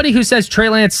side. Somebody who says Trey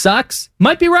Lance sucks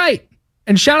might be right.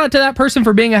 And shout out to that person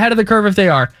for being ahead of the curve if they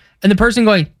are. And the person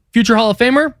going future Hall of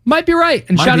Famer might be right.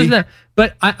 And shout out to them.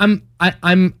 But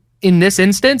I'm in this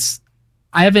instance,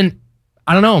 I don't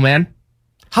know, man.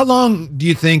 How long do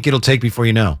you think it'll take before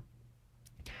you know?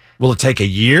 Will it take a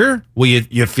year? Will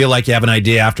you feel like you have an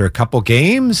idea after a couple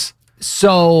games?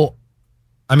 So,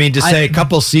 I mean, to say a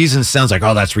couple seasons sounds like,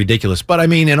 oh, that's ridiculous. But I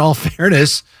mean, in all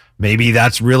fairness, maybe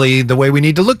that's really the way we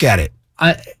need to look at it.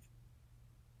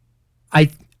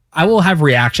 I will have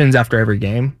reactions after every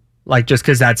game, like just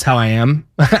because that's how I am.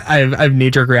 I have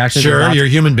knee-jerk reactions. Sure, you're a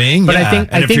human being. But yeah. I think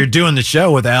if you're doing the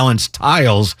show with Alan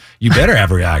Stiles, you better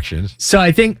have reactions. So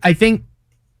I think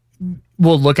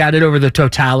we'll look at it over the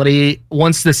totality.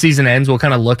 Once the season ends, we'll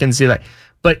kind of look and see that.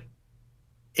 But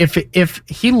if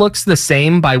he looks the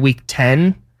same by week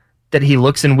 10 that he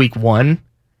looks in week 1,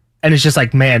 and it's just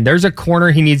like, man, there's a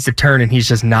corner he needs to turn and he's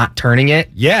just not turning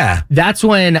it. Yeah. That's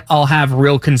when I'll have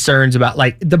real concerns about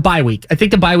like the bye week. I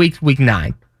think the bye week's week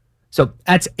 9. So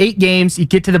that's 8 games. You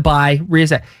get to the bye,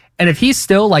 reset. And if he's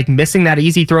still like missing that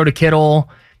easy throw to Kittle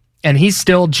and he's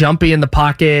still jumpy in the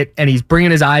pocket and he's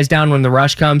bringing his eyes down when the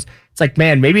rush comes, it's like,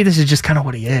 man, maybe this is just kind of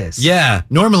what he is. Yeah.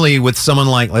 Normally with someone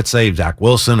like, let's say, Zach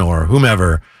Wilson or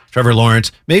whomever, Trevor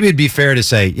Lawrence, maybe it'd be fair to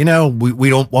say,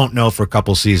 we won't know for a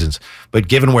couple seasons. But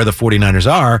given where the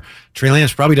 49ers are, Trey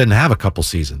Lance probably doesn't have a couple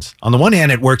seasons. On the one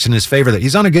hand, it works in his favor that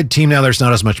he's on a good team now. There's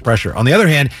not as much pressure. On the other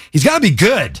hand, he's got to be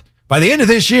good. By the end of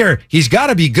this year, he's got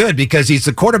to be good because he's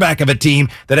the quarterback of a team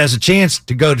that has a chance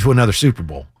to go to another Super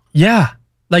Bowl. Yeah.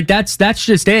 Like that's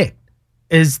just it.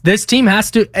 Is this team has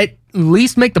to at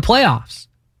least make the playoffs.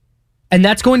 And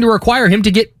that's going to require him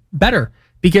to get better.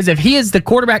 Because if he is the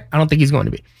quarterback, I don't think he's going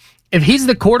to be. If he's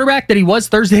the quarterback that he was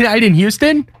Thursday night in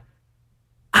Houston,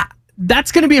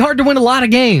 that's going to be hard to win a lot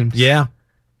of games. Yeah.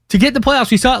 To get the playoffs,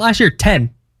 we saw it last year,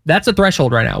 10. That's a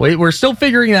threshold right now. We're still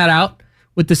figuring that out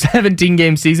with the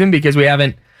 17-game season because we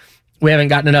haven't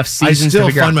gotten enough seasons to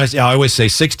figure out. I always say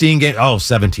 16 game. Oh,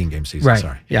 17-game season. Right.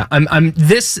 Sorry. Yeah. I'm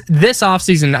this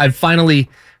offseason, I've finally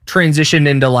transitioned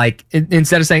into like,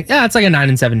 instead of saying, yeah, it's like a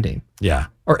 9-17. Yeah.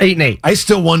 Or 8-8. I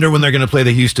still wonder when they're going to play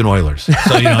the Houston Oilers. So,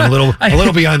 a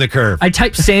little behind the curve. I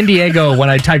type San Diego when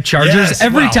I type Chargers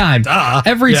every time.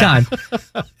 Every time.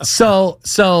 So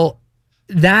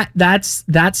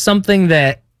that's something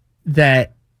that they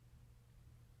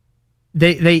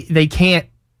can't,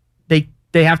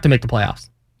 they have to make the playoffs.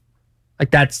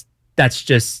 Like that's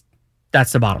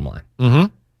the bottom line. Mm-hmm.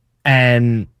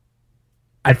 And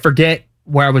I forget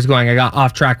where I was going. I got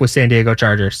off track with San Diego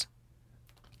Chargers.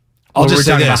 I'll just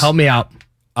say this. Help me out.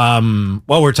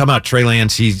 we're talking about Trey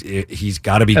Lance. He's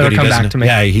got to be It'll good. come back to me.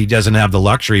 Yeah, he doesn't have the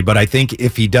luxury. But I think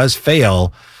if he does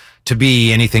fail to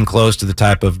be anything close to the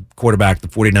type of quarterback the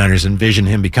 49ers envision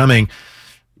him becoming,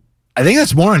 I think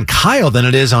that's more on Kyle than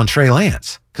it is on Trey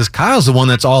Lance, because Kyle's the one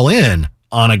that's all in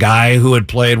on a guy who had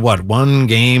played, one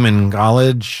game in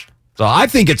college. So I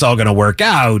think it's all going to work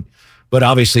out, but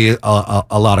obviously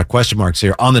a lot of question marks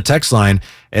here. On the text line,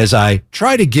 as I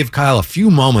try to give Kyle a few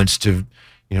moments to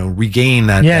regain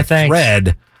that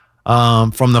thread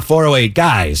from the 408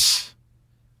 guys.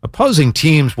 Opposing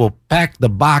teams will pack the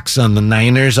box on the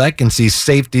Niners. I can see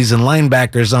safeties and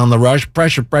linebackers on the rush.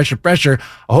 Pressure, pressure, pressure.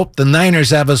 I hope the Niners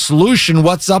have a solution.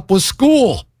 What's up with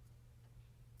School?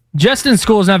 Justin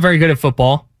School's not very good at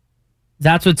football.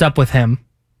 That's what's up with him.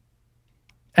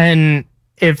 And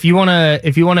if you wanna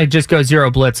just go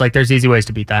zero blitz, like there's easy ways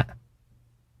to beat that.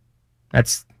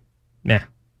 That's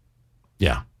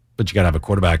Yeah, but you got to have a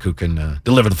quarterback who can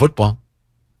deliver the football.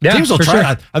 Yeah, teams will for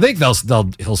try. sure. I think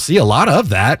he'll see a lot of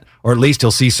that, or at least he'll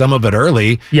see some of it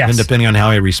early. Yes. And depending on how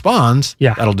he responds,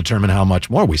 Yeah. that'll determine how much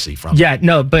more we see from him. Yeah,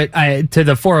 no, but to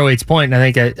the 408's point,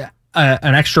 I think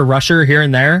an extra rusher here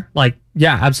and there,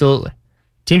 absolutely.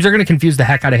 Teams are going to confuse the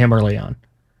heck out of him early on.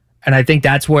 And I think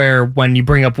that's where, when you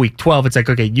bring up week 12, it's like,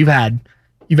 okay, you've had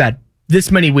this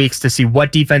many weeks to see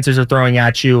what defenses are throwing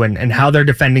at you and how they're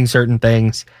defending certain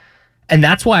things. And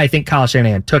that's why I think Kyle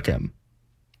Shanahan took him,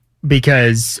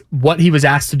 because what he was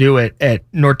asked to do at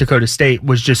North Dakota State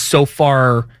was just so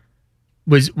far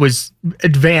was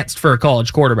advanced for a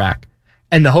college quarterback.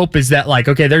 And the hope is that,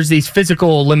 okay, there's these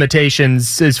physical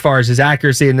limitations as far as his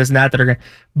accuracy and this and that are going to,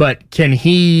 but can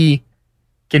he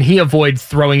avoid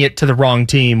throwing it to the wrong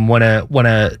team when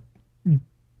a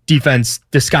defense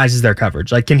disguises their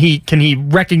coverage? Can he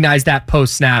recognize that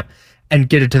post snap and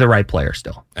get it to the right player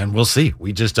still? And we'll see.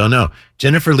 We just don't know.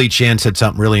 Jennifer Lee Chan said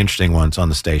something really interesting once on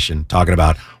the station, talking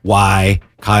about why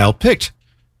Kyle picked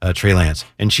Trey Lance.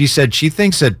 And she said she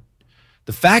thinks that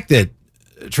the fact that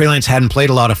Trey Lance hadn't played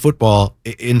a lot of football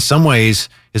in some ways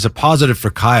is a positive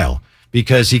for Kyle,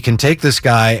 because he can take this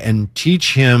guy and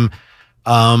teach him.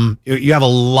 You have a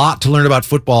lot to learn about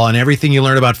football, and everything you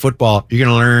learn about football, you're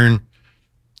going to learn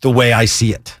the way I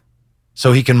see it.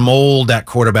 So he can mold that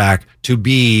quarterback to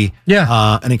be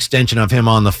an extension of him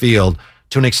on the field,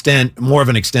 to an extent, more of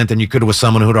an extent than you could with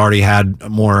someone who'd already had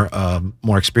more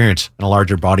experience and a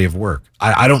larger body of work.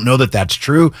 I don't know that that's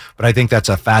true, but I think that's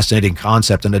a fascinating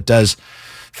concept, and it does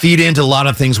feed into a lot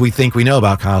of things we think we know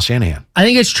about Kyle Shanahan. I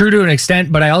think it's true to an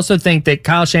extent, but I also think that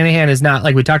Kyle Shanahan is not,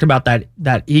 like we talked about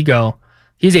that ego.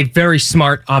 He's a very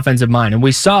smart offensive mind. And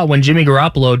we saw when Jimmy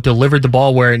Garoppolo delivered the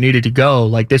ball where it needed to go,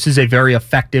 this is a very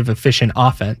effective, efficient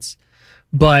offense.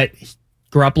 But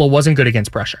Garoppolo wasn't good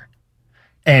against pressure,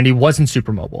 and he wasn't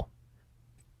super mobile.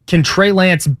 Can Trey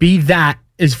Lance be that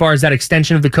as far as that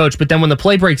extension of the coach? But then when the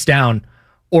play breaks down,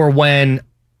 or when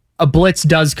a blitz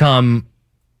does come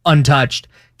untouched,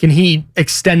 can he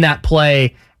extend that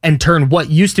play and turn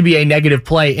what used to be a negative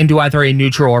play into either a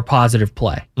neutral or positive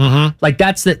play?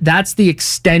 Mm-hmm. That's the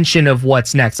extension of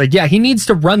what's next. He needs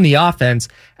to run the offense,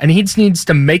 and he needs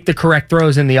to make the correct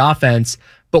throws in the offense.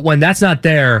 But when that's not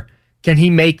there, can he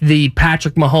make the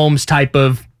Patrick Mahomes type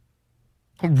of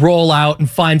roll out and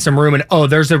find some room,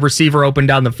 and there's a receiver open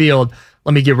down the field,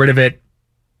 let me get rid of it,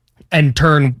 and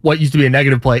turn what used to be a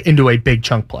negative play into a big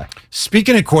chunk play?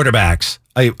 Speaking of quarterbacks,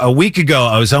 a week ago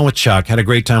I was on with Chuck, had a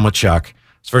great time with Chuck.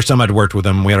 It's the first time I'd worked with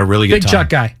him. We had a really good time. Big Chuck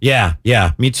guy.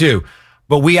 Yeah, me too.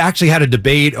 But we actually had a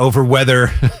debate over whether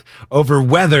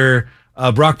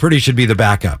Brock Purdy should be the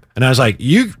backup. And I was like,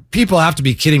 you people have to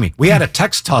be kidding me. We had a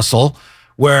text tussle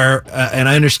where, and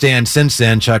I understand since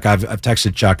then, Chuck, I've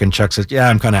texted Chuck, and Chuck says, yeah,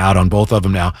 I'm kind of out on both of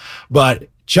them now. But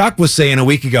Chuck was saying a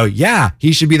week ago, yeah,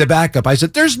 he should be the backup. I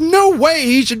said, there's no way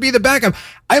he should be the backup.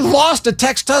 I lost a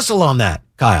text tussle on that,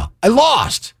 Kyle. I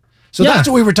lost. So that's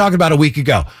what we were talking about a week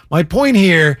ago. My point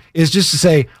here is just to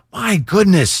say, my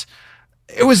goodness,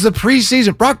 it was the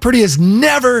preseason. Brock Purdy has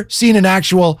never seen an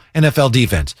actual NFL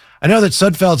defense. I know that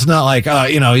Sudfeld's not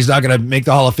he's not going to make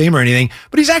the Hall of Fame or anything,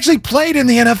 but he's actually played in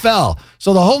the NFL.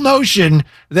 So the whole notion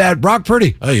that Brock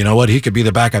Purdy, you know what, he could be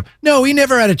the backup. No, he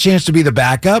never had a chance to be the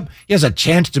backup. He has a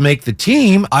chance to make the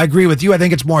team. I agree with you. I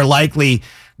think it's more likely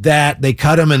that they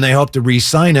cut him and they hope to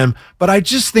re-sign him. But I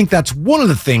just think that's one of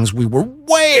the things we were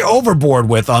way overboard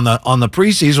with on the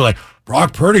preseason. We're like,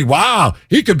 Brock Purdy, wow,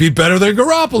 he could be better than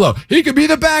Garoppolo. He could be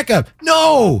the backup.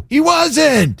 No, he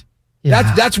wasn't.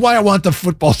 Yeah. That's why I want the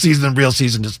football season and real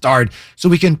season to start, so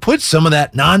we can put some of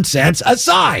that nonsense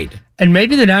aside. And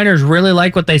maybe the Niners really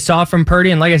like what they saw from Purdy.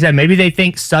 And like I said, maybe they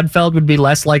think Sudfeld would be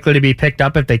less likely to be picked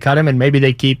up if they cut him, and maybe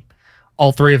they keep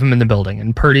all three of them in the building,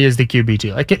 and Purdy is the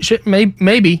QB2. Like it should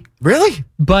maybe. Really?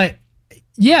 But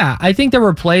yeah, I think there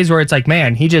were plays where it's like,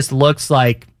 man, he just looks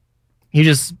like he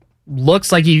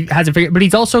hasn't figured. But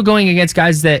he's also going against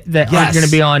guys that aren't going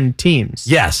to be on teams.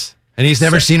 Yes, and he's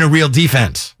never seen a real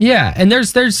defense. Yeah, and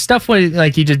there's stuff where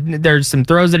like there's some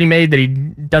throws that he made that he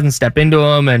doesn't step into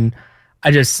them, and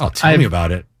tell me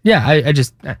about it. Yeah,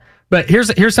 But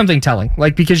here's something telling,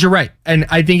 like, because you're right, and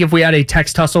I think if we had a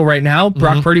text tussle right now,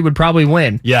 Brock Purdy would probably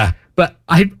win. Yeah, but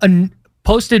I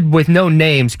posted with no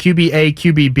names, QB-A,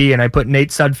 QB-B, and I put Nate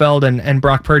Sudfeld and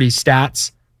Brock Purdy's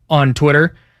stats on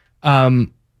Twitter.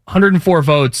 104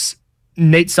 votes.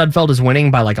 Nate Sudfeld is winning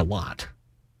by like a lot.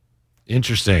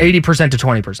 Interesting. 80% to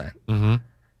 20%. Mm-hmm.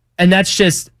 And that's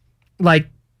just like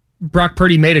Brock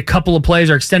Purdy made a couple of plays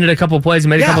or extended a couple of plays and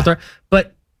made a couple of throws.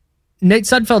 But Nate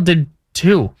Sudfeld did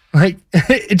too. Like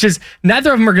it just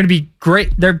neither of them are going to be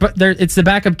great. They're it's the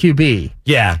backup QB.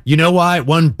 Yeah, you know why?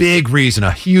 One big reason,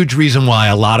 a huge reason why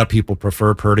a lot of people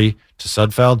prefer Purdy to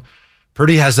Sudfeld.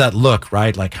 Purdy has that look,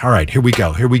 right? Like, all right, here we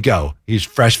go. He's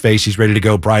fresh face, he's ready to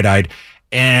go, bright eyed.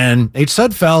 And Nate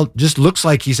Sudfeld just looks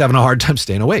like he's having a hard time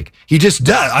staying awake. He just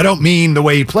does. I don't mean the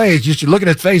way he plays. Just you look at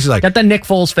his face, he's like got that Nick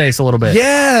Foles face a little bit.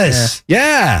 Yes,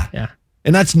 yeah.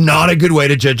 And that's not a good way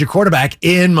to judge a quarterback,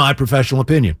 in my professional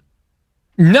opinion.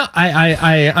 No,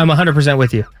 I'm 100%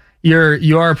 with you.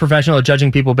 You are a professional at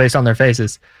judging people based on their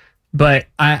faces, but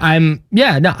I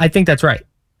think that's right.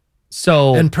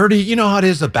 So and Purdy, you know how it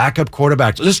is, the backup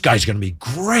quarterback. This guy's going to be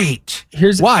great.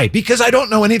 Why? Because I don't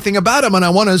know anything about him, and I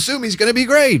want to assume he's going to be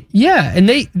great. Yeah, and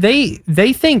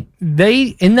they think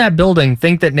in that building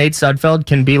think that Nate Sudfeld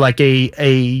can be like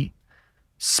a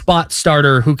spot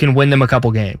starter who can win them a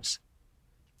couple games.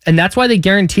 And that's why they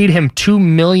guaranteed him $2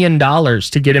 million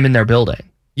to get him in their building.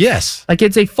 Yes. Like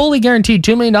it's a fully guaranteed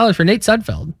 $2 million for Nate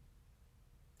Sudfeld.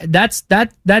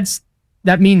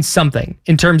 That means something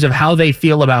in terms of how they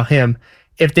feel about him.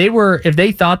 If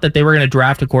they thought that they were going to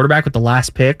draft a quarterback with the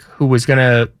last pick who was going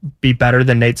to be better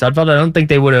than Nate Sudfeld, I don't think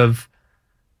they would have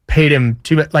paid him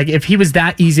too much. Like if he was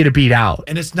that easy to beat out.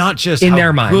 And it's not just in how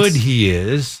their minds. Good he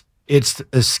is, it's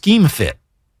a scheme fit.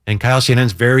 And Kyle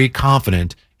Shanahan's very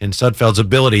confident in Sudfeld's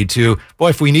ability to,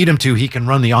 if we need him to, he can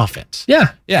run the offense.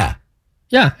 Yeah. Yeah.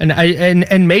 Yeah.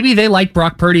 And maybe they like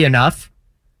Brock Purdy enough.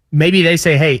 Maybe they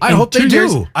say, hey, I hope they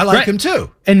do. I like him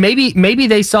too. And maybe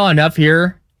they saw enough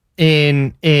here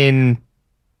in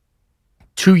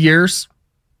 2 years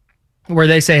where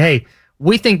they say, hey,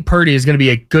 we think Purdy is going to be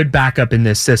a good backup in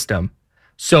this system.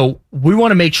 So we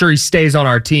want to make sure he stays on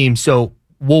our team. So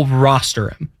we'll roster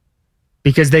him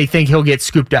because they think he'll get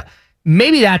scooped up.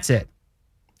 Maybe that's it.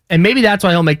 And maybe that's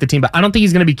why he'll make the team, but I don't think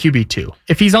he's going to be QB2.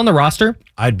 If he's on the roster,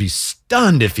 I'd be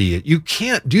stunned if you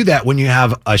can't do that when you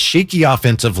have a shaky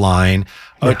offensive line,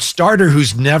 a starter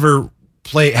who's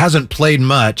hasn't played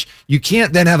much. You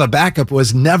can't then have a backup who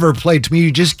has never played. To me,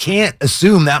 you just can't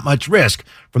assume that much risk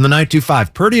from the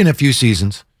 925. Purdy in a few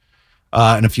seasons,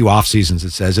 in a few off seasons,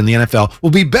 it says, in the NFL will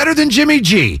be better than Jimmy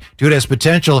G due to his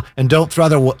potential, and don't throw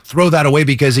that away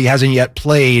because he hasn't yet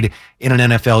played in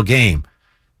an NFL game.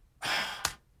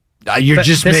 You're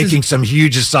just making some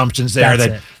huge assumptions there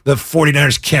that the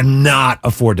 49ers cannot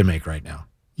afford to make right now.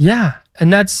 Yeah,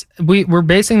 and that's we're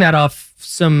basing that off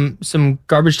some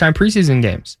garbage time preseason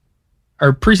games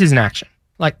or preseason action.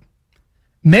 Like,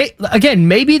 maybe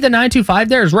the 925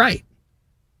 there is right,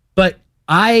 but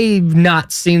I've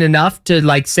not seen enough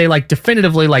to say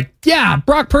definitively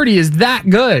Brock Purdy is that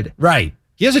good. Right.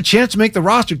 He has a chance to make the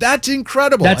roster. That's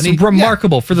incredible. That's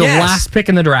remarkable for the last pick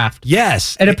in the draft.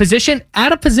 Yes. At a position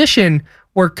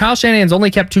where Kyle Shanahan's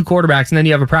only kept two quarterbacks, and then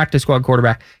you have a practice squad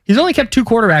quarterback. He's only kept two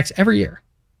quarterbacks every year.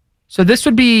 So this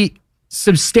would be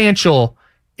substantial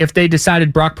if they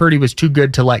decided Brock Purdy was too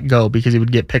good to let go because he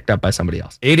would get picked up by somebody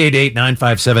else.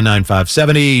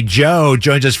 888-957-9570. Joe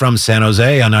joins us from San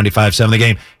Jose on 95.7 The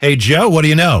Game. Hey, Joe, what do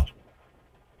you know?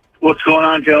 What's going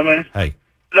on, gentlemen? Hey.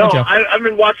 No, I've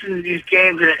been watching these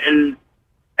games,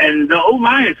 and the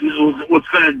O-line is what's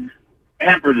going to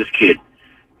hamper this kid.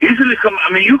 He's going to come. I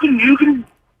mean, you can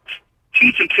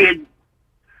teach a kid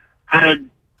how to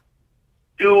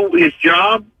do his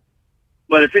job,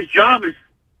 but if his job is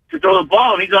to throw the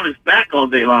ball and he's on his back all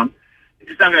day long, it's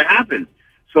just not going to happen.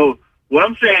 So what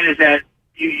I'm saying is that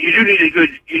you do need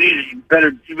you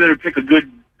better pick a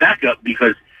good backup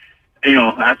because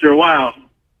after a while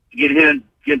you get hit.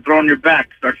 Get thrown on your back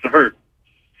starts to hurt.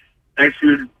 Thanks for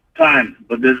your time,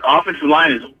 but this offensive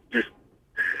line just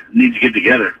needs to get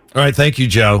together. All right, thank you,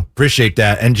 Joe. Appreciate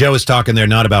that. And Joe is talking there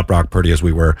not about Brock Purdy as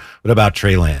we were, but about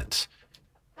Trey Lance.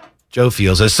 Joe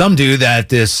feels, as some do, that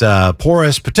this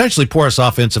potentially porous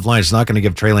offensive line is not going to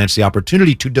give Trey Lance the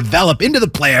opportunity to develop into the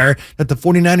player that the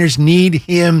 49ers need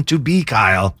him to be,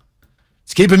 Kyle.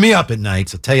 It's keeping me up at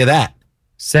nights, I'll tell you that.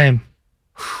 Same.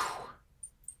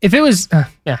 If it was, I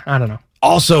don't know.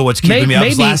 Also, what's keeping me up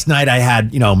is last night I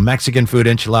had, Mexican food,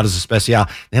 enchiladas especial.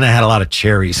 Then I had a lot of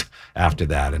cherries after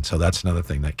that. And so that's another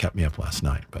thing that kept me up last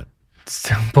night. But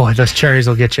boy, those cherries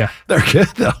will get you. They're good,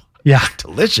 though. Yeah.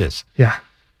 Delicious. Yeah.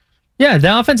 Yeah,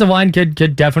 the offensive line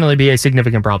could definitely be a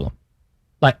significant problem.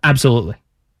 Like, absolutely.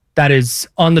 That is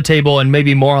on the table and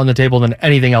maybe more on the table than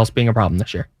anything else being a problem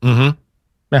this year. Mm-hmm.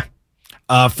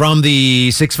 Yeah. From the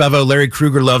 650, Larry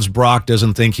Kruger loves Brock,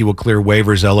 doesn't think he will clear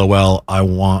waivers. LOL. I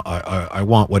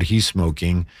want what he's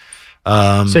smoking.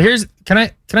 So here's can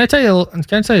I tell you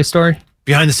a story?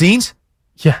 Behind the scenes?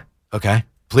 Yeah. Okay.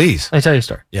 Please. Let me tell you a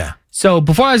story. Yeah. So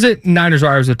before I was at Niners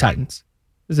Wire, I was with Titans.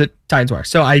 I was at Titans Wire.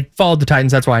 So I followed the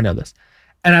Titans. That's why I know this.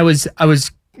 And I was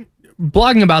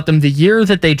blogging about them the year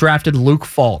that they drafted Luke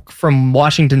Falk from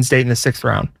Washington State in the 6th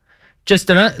round. Just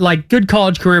a good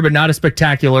college career, but not a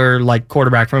spectacular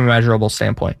quarterback from a measurable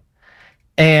standpoint.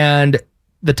 And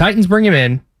the Titans bring him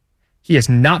in. He is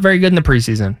not very good in the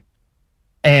preseason.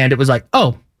 And it was like,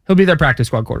 oh, he'll be their practice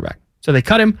squad quarterback. So they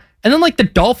cut him. And then the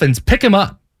Dolphins pick him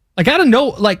up. I don't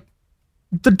know,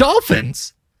 the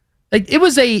Dolphins. He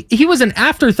was an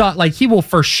afterthought. He will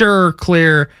for sure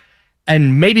clear,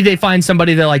 and maybe they find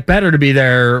somebody they like better to be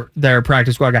their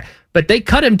practice squad guy. But they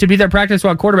cut him to be their practice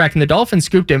squad quarterback, and the Dolphins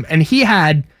scooped him, and he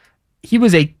had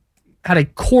a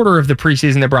quarter of the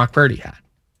preseason that Brock Purdy had.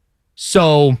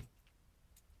 So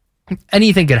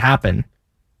anything could happen.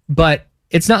 But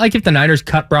it's not like if the Niners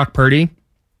cut Brock Purdy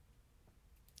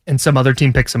and some other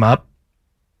team picks him up,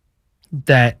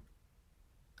 that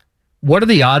what are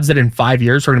the odds that in 5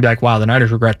 years we're going to be like, wow, the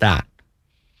Niners regret that?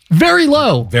 Very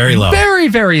low. Very low. Very,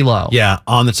 very low. Yeah.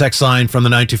 On the text line from the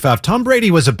 925, Tom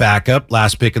Brady was a backup,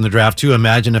 last pick in the draft, too.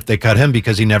 Imagine if they cut him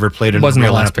because he never played in Wasn't the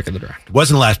real the last lineup. pick of the draft.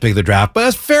 Wasn't the last pick of the draft, but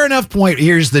that's a fair enough point.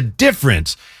 Here's the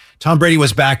difference. Tom Brady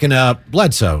was backing up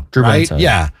Bledsoe, Drew right? Bledsoe.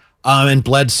 Yeah. And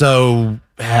Bledsoe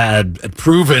had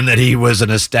proven that he was an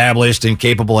established and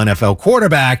capable NFL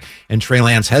quarterback, and Trey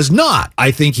Lance has not.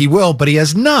 I think he will, but he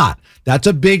has not. That's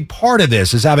a big part of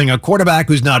this, is having a quarterback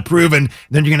who's not proven.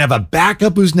 Then you're going to have a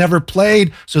backup who's never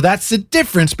played. So that's the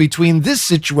difference between this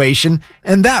situation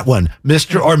and that one,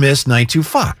 Mr. or Miss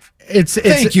 925.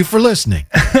 Thank you for listening.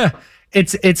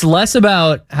 It's less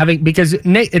about having, because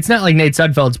it's not like Nate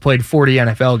Sudfeld's played 40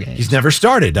 NFL games. He's never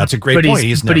started. That's a great point.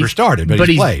 He's never started, but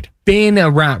he's played. Been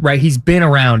around, right? He's been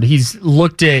around. He's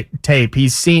looked at tape.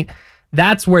 He's seen.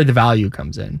 That's where the value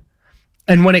comes in.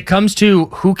 And when it comes to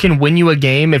who can win you a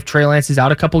game if Trey Lance is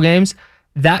out a couple games,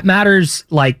 that matters,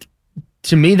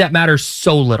 to me, that matters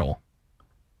so little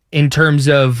in terms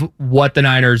of what the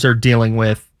Niners are dealing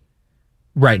with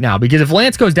right now. Because if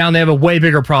Lance goes down, they have a way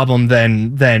bigger problem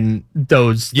than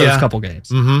those couple games.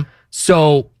 Mm-hmm.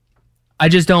 So I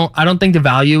don't think the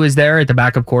value is there at the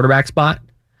backup quarterback spot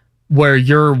where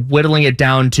you're whittling it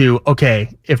down to,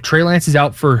 okay, if Trey Lance is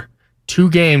out for 2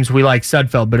 games, we like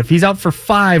Sudfeld, but if he's out for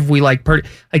 5, we like Purdy.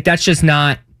 That's just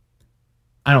not.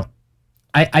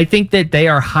 I think that they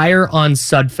are higher on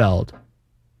Sudfeld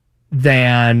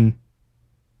than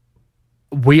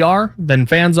we are, than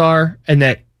fans are, and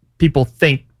that people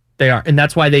think they are, and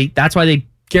that's why they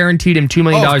guaranteed him $2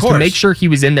 million to make sure he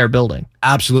was in their building.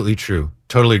 Absolutely true.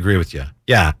 Totally agree with you.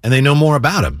 Yeah, and they know more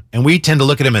about him, and we tend to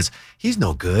look at him as he's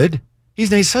no good.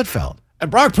 He's Nate Sudfeld.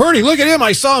 And Brock Purdy, look at him.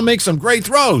 I saw him make some great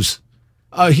throws.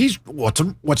 What's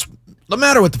the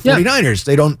matter with the 49ers?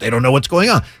 They don't know what's going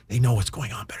on. They know what's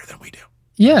going on better than we do.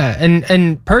 Yeah,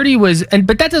 and Purdy was,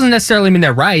 but that doesn't necessarily mean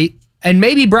they're right. And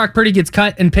maybe Brock Purdy gets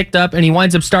cut and picked up, and he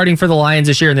winds up starting for the Lions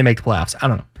this year, and they make the playoffs. I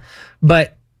don't know,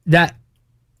 but that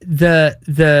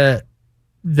the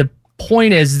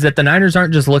point is that the Niners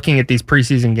aren't just looking at these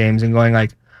preseason games and going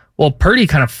like, well, Purdy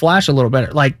kind of flashed a little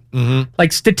better. Like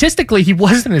statistically, he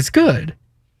wasn't as good.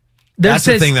 That's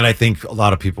the thing that I think a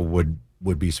lot of people would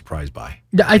be surprised by.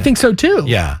 I think so too.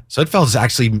 Yeah. Sudfeld's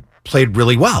actually played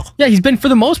really well. Yeah, he's been for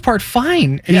the most part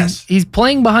fine. And yes. He's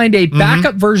playing behind a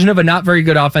backup version of a not very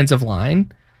good offensive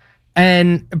line.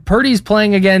 And Purdy's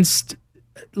playing against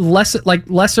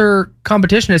lesser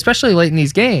competition, especially late in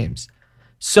these games.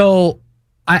 So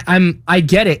I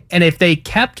get it. And if they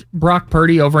kept Brock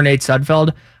Purdy over Nate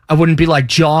Sudfeld, I wouldn't be like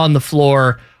jaw on the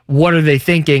floor. What are they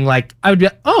thinking? Like, I would be,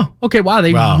 oh, okay, wow,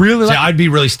 really like. I'd be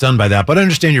really stunned by that, but I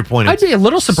understand your point. I'd be a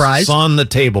little surprised. It's on the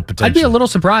table potentially. I'd be a little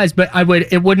surprised, but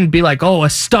it wouldn't be like, oh, a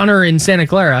stunner in Santa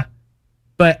Clara.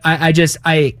 But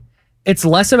it's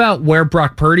less about where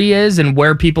Brock Purdy is and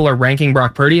where people are ranking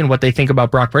Brock Purdy and what they think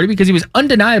about Brock Purdy, because he was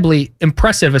undeniably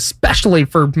impressive, especially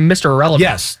for Mr.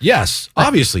 Irrelevant. Yes.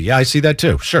 Obviously. Yeah, I see that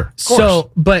too. Sure. Of course.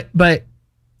 So, but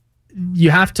you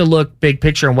have to look big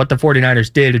picture on what the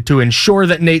 49ers did to ensure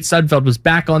that Nate Sudfeld was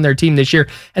back on their team this year.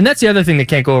 And that's the other thing that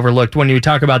can't go overlooked when you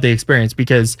talk about the experience,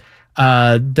 because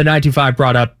the 925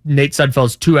 brought up Nate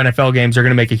Sudfeld's 2 NFL games are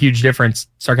going to make a huge difference,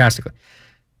 sarcastically.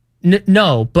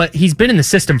 No, but he's been in the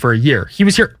system for a year. He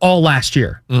was here all last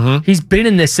year. Mm-hmm. He's been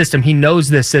in this system. He knows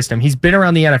this system. He's been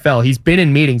around the NFL. He's been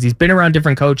in meetings. He's been around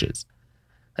different coaches.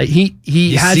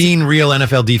 He's has seen real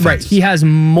NFL defense. Right. He has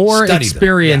more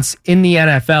experience in the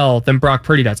NFL than Brock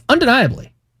Purdy does,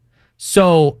 undeniably.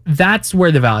 So that's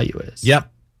where the value is.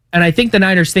 Yep. And I think the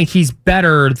Niners think he's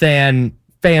better than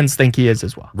fans think he is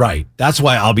as well. Right. That's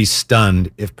why I'll be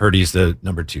stunned if Purdy's the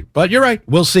number 2. But you're right.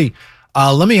 We'll see.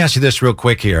 Let me ask you this real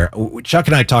quick here. Chuck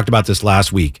and I talked about this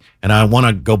last week, and I want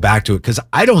to go back to it because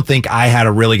I don't think I had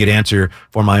a really good answer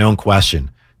for my own question,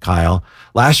 Kyle.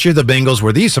 Last year, the Bengals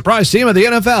were the surprise team of the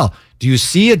NFL. Do you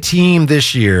see a team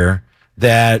this year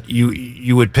that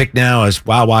you would pick now as,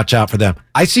 wow, watch out for them?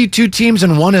 I see 2 teams,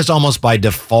 and one is almost by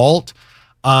default.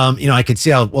 I could see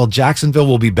how, well, Jacksonville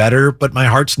will be better, but my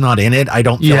heart's not in it. I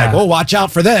don't feel like, oh, watch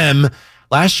out for them.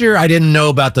 Last year, I didn't know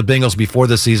about the Bengals before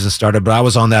the season started, but I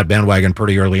was on that bandwagon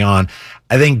pretty early on.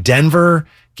 I think Denver,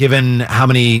 given how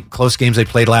many close games they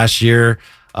played last year,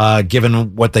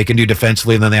 given what they can do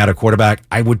defensively, and then they had a quarterback,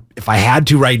 I would, if I had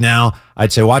to right now,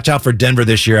 I'd say watch out for Denver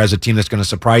this year as a team that's going to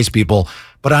surprise people.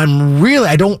 But I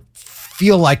don't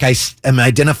feel like I am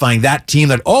identifying that team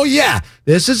that, oh yeah,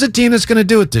 this is a team that's going to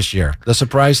do it this year, the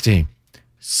surprise team.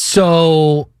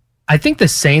 So I think the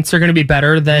Saints are going to be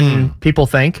better than people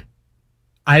think.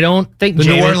 I don't think the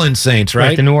New Orleans Saints,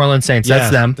 right? The New Orleans Saints, that's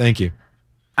them. Thank you.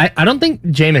 I don't think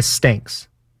Jameis stinks.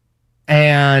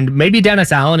 And maybe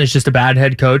Dennis Allen is just a bad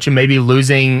head coach, and maybe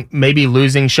losing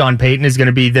Sean Payton is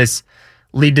going to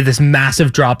lead to this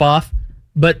massive drop off.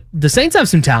 But the Saints have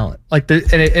some talent.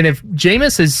 And if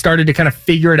Jameis has started to kind of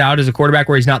figure it out as a quarterback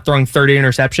where he's not throwing 30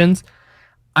 interceptions,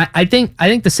 I think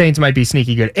the Saints might be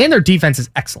sneaky good. And their defense is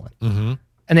excellent. Mm-hmm.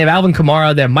 And they have Alvin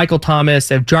Kamara, they have Michael Thomas,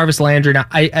 they have Jarvis Landry. Now,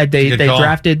 they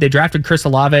drafted Chris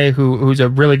Olave, who's a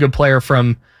really good player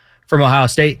from Ohio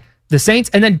State. The Saints,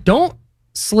 and then don't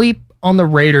sleep on the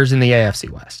Raiders in the AFC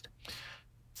West.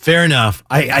 Fair enough.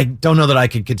 I don't know that I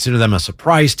could consider them a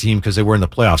surprise team because they were in the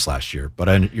playoffs last year.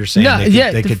 But you're saying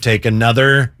they could take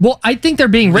another. Well, I think they're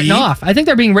being written off. I think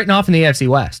they're being written off in the AFC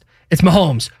West. It's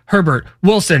Mahomes, Herbert,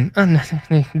 Wilson,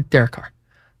 Derek Carr.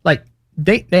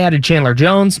 They added Chandler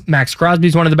Jones. Max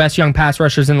Crosby's one of the best young pass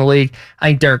rushers in the league. I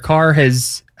think Derek Carr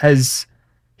he's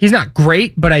not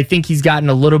great, but I think he's gotten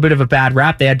a little bit of a bad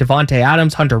rap. They had Devontae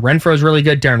Adams, Hunter Renfro's really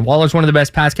good. Darren Waller's one of the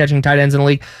best pass catching tight ends in the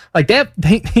league. They have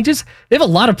a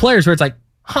lot of players where it's like,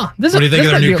 what do you think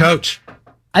of their new coach?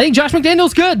 I think Josh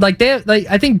McDaniel's good.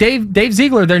 I think Dave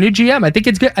Ziegler, their new GM, I think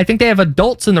it's good. I think they have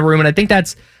adults in the room, and I think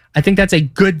that's a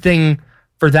good thing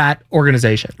for that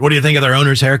organization. What do you think of their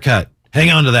owner's haircut? Hang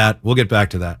on to that. We'll get back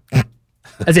to that.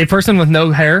 As a person with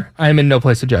no hair, I am in no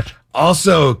place to judge.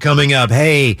 Also coming up,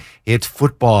 hey, it's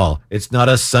football. It's not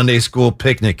a Sunday school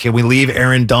picnic. Can we leave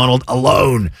Aaron Donald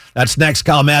alone? That's next.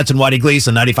 Kyle Madsen, Whitey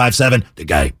Gleason, 95.7, The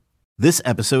Guy. This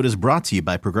episode is brought to you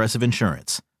by Progressive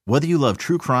Insurance. Whether you love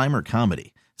true crime or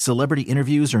comedy, celebrity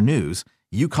interviews or news,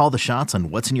 you call the shots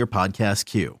on what's in your podcast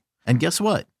queue. And guess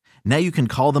what? Now you can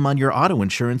call them on your auto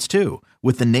insurance too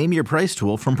with the Name Your Price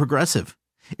tool from Progressive.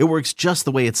 It works just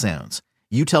the way it sounds.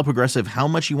 You tell Progressive how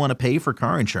much you want to pay for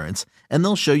car insurance, and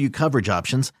they'll show you coverage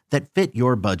options that fit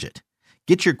your budget.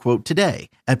 Get your quote today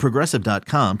at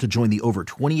Progressive.com to join the over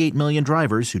 28 million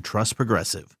drivers who trust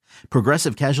Progressive.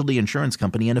 Progressive Casualty Insurance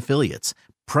Company and Affiliates.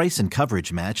 Price and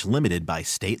coverage match limited by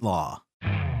state law.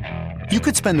 You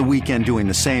could spend the weekend doing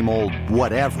the same old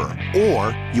whatever,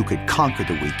 or you could conquer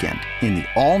the weekend in the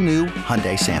all-new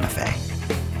Hyundai Santa Fe.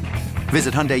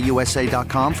 Visit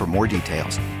HyundaiUSA.com for more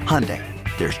details. Hyundai,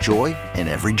 there's joy in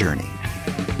every journey.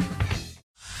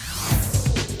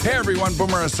 Hey everyone,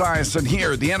 Boomer Esiason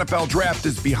here. The NFL Draft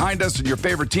is behind us and your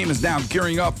favorite team is now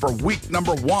gearing up for week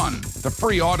number 1. The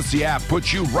free Odyssey app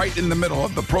puts you right in the middle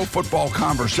of the pro football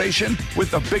conversation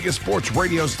with the biggest sports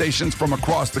radio stations from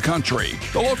across the country.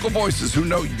 The local voices who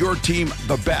know your team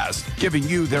the best, giving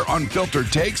you their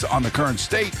unfiltered takes on the current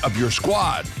state of your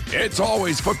squad. It's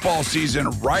always football season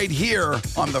right here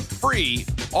on the free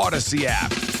Odyssey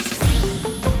app.